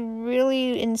looks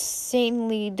really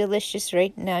insanely delicious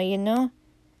right now, you know?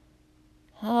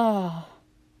 Oh.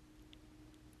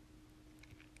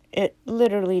 It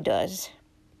literally does.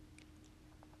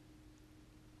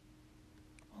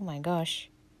 Oh my gosh.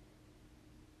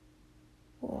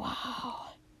 Wow.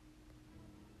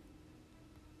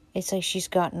 It's like she's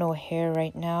got no hair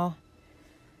right now.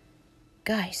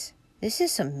 Guys, this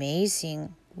is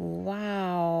amazing.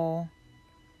 Wow.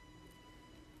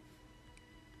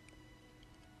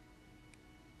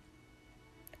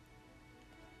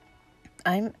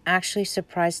 I'm actually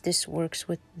surprised this works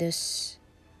with this.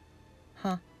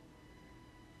 Huh.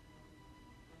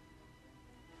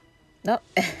 No.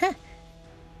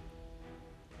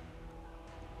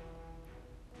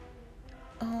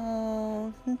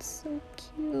 Oh, that's so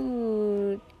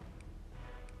cute.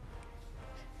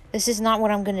 This is not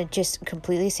what I'm going to just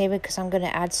completely save it because I'm going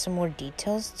to add some more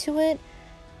details to it.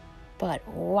 But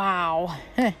wow.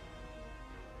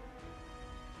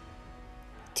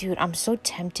 Dude, I'm so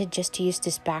tempted just to use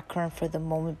this background for the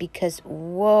moment because,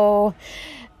 whoa.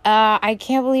 I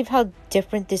can't believe how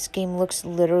different this game looks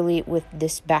literally with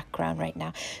this background right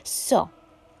now. So,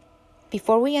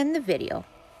 before we end the video,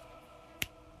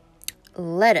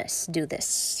 let us do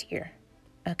this here.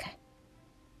 Okay.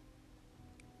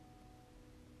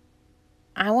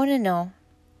 I want to know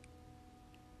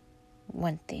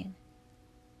one thing.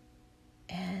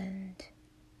 And,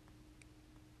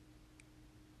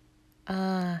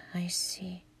 I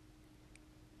see.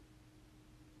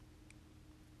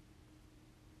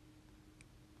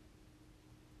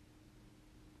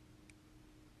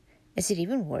 Is it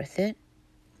even worth it?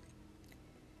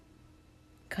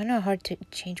 Kind of hard to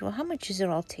change. Well, how much is it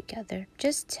all together?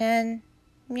 Just 10?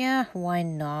 Yeah, why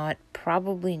not?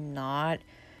 Probably not.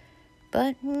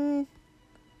 But, I'll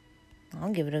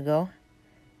give it a go.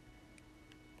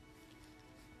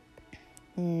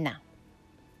 Now.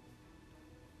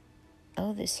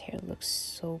 Oh, this hair looks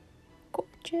so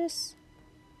gorgeous.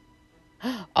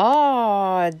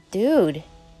 Oh, dude.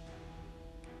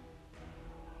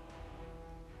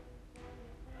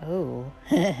 Oh.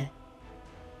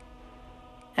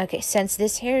 Okay, since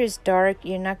this hair is dark,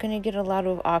 you're not going to get a lot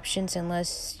of options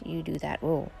unless you do that.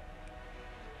 Oh.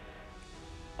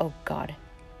 Oh, God.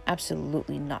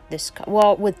 Absolutely not this color.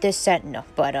 Well, with this set, no.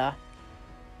 But,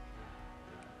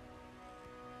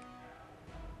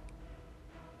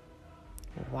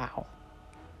 wow.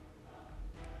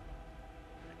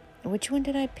 Which one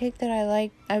did I pick that I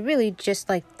like? I really just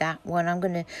like that one. I'm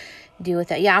going to deal with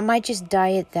that. Yeah, I might just dye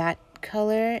it that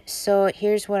color. So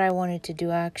here's what I wanted to do,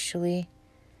 actually.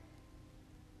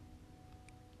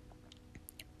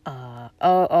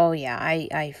 Oh yeah,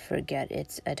 I forget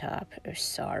it's a top.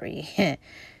 Sorry.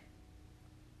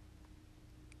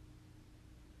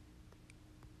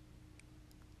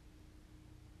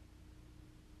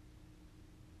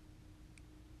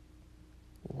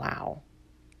 Wow.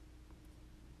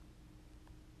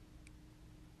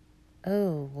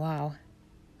 Oh, wow.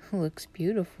 Looks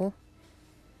beautiful.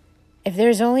 If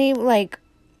there's only, like,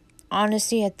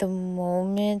 honestly, at the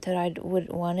moment that I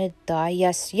would want to dye.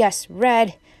 Yes, yes,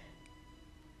 red.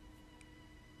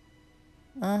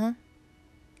 Uh-huh.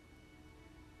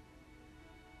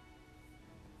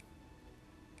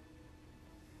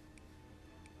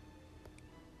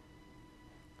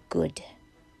 Good.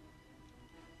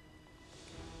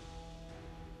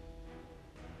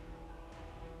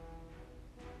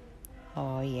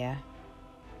 Oh, yeah.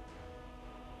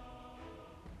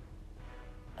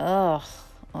 Ugh.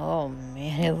 Oh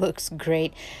man, it looks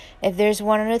great. If there's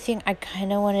one other thing, I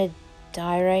kind of want to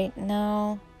dye right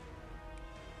now.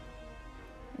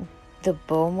 The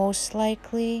bow, most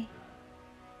likely.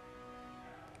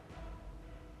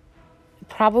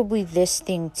 Probably this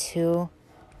thing too.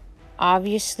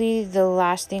 Obviously, the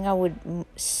last thing I would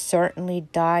certainly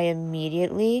dye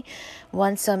immediately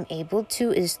once I'm able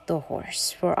to is the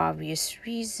horse, for obvious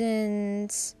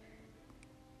reasons.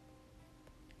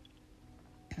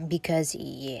 Because,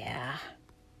 yeah.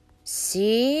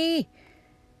 See?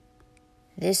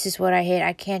 This is what I hate.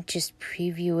 I can't just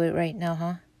preview it right now,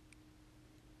 huh?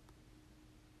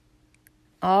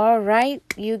 Alright,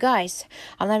 you guys.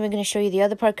 I'm not even going to show you the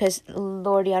other part because,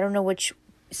 lordy, I don't know which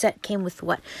set came with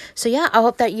what. So yeah, I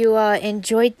hope that you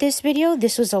enjoyed this video.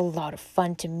 This was a lot of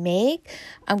fun to make.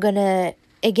 I'm going to,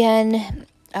 again,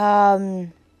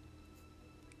 can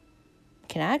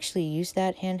I actually use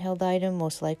that handheld item?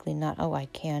 Most likely not. Oh, I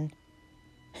can.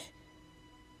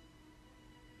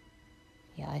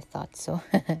 Yeah, I thought so.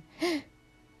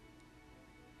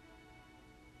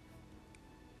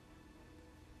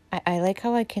 I like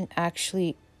how I can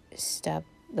actually stab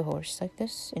the horse like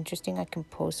this. Interesting. I can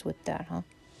pose with that, huh?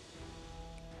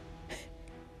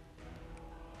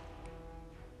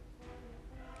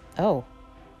 Oh.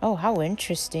 Oh, how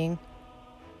interesting.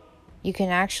 You can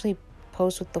actually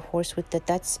pose with the horse with that.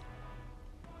 That's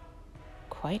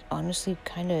quite honestly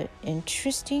kind of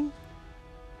interesting.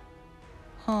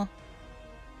 Huh.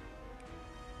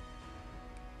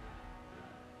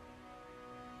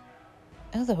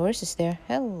 Oh, the horse is there.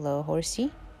 Hello,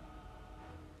 horsey.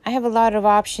 I have a lot of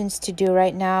options to do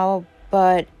right now,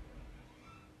 but...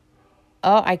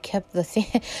 Oh, I kept the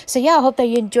thing. So yeah, I hope that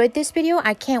you enjoyed this video.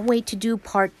 I can't wait to do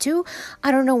part 2.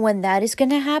 I don't know when that is going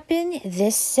to happen.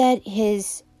 This set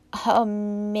is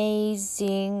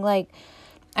amazing. Like,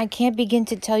 I can't begin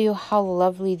to tell you how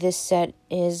lovely this set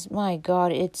is. My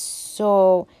God, it's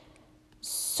so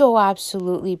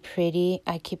absolutely pretty.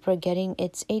 I keep forgetting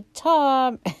it's a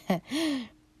top.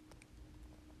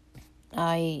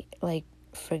 I like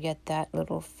forget that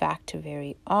little fact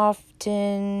very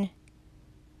often.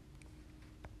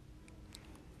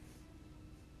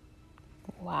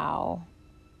 Wow.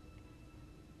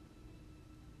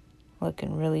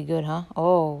 Looking really good, huh?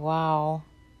 Oh, wow.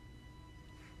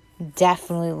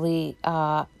 Definitely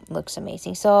looks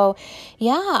amazing. So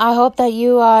yeah, I hope that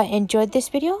you enjoyed this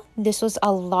video. This was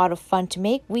a lot of fun to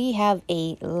make. We have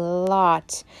a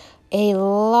lot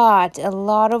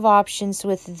of options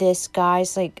with this,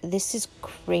 guys. Like, this is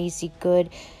crazy good.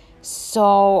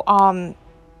 So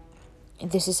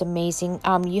this is amazing.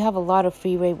 You have a lot of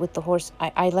free reign with the horse.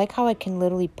 I like how I can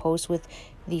literally pose with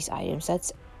these items.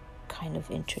 That's kind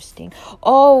of interesting.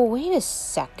 Oh, wait a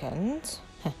second.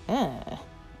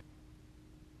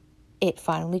 It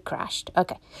finally crashed.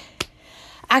 Okay.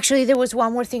 Actually, there was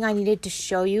one more thing I needed to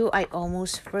show you. I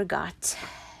almost forgot.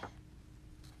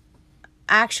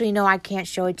 Actually, no, I can't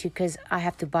show it to you because I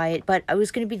have to buy it. But it was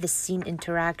going to be the scene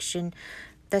interaction.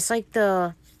 That's like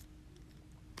the...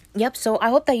 Yep, so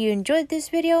I hope that you enjoyed this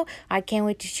video. I can't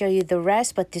wait to show you the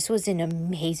rest, but this was an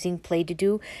amazing play to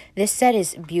do. This set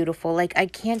is beautiful. Like, I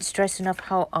can't stress enough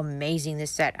how amazing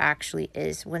this set actually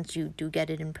is once you do get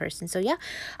it in person. So yeah,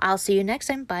 I'll see you next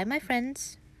time. Bye, my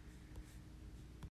friends.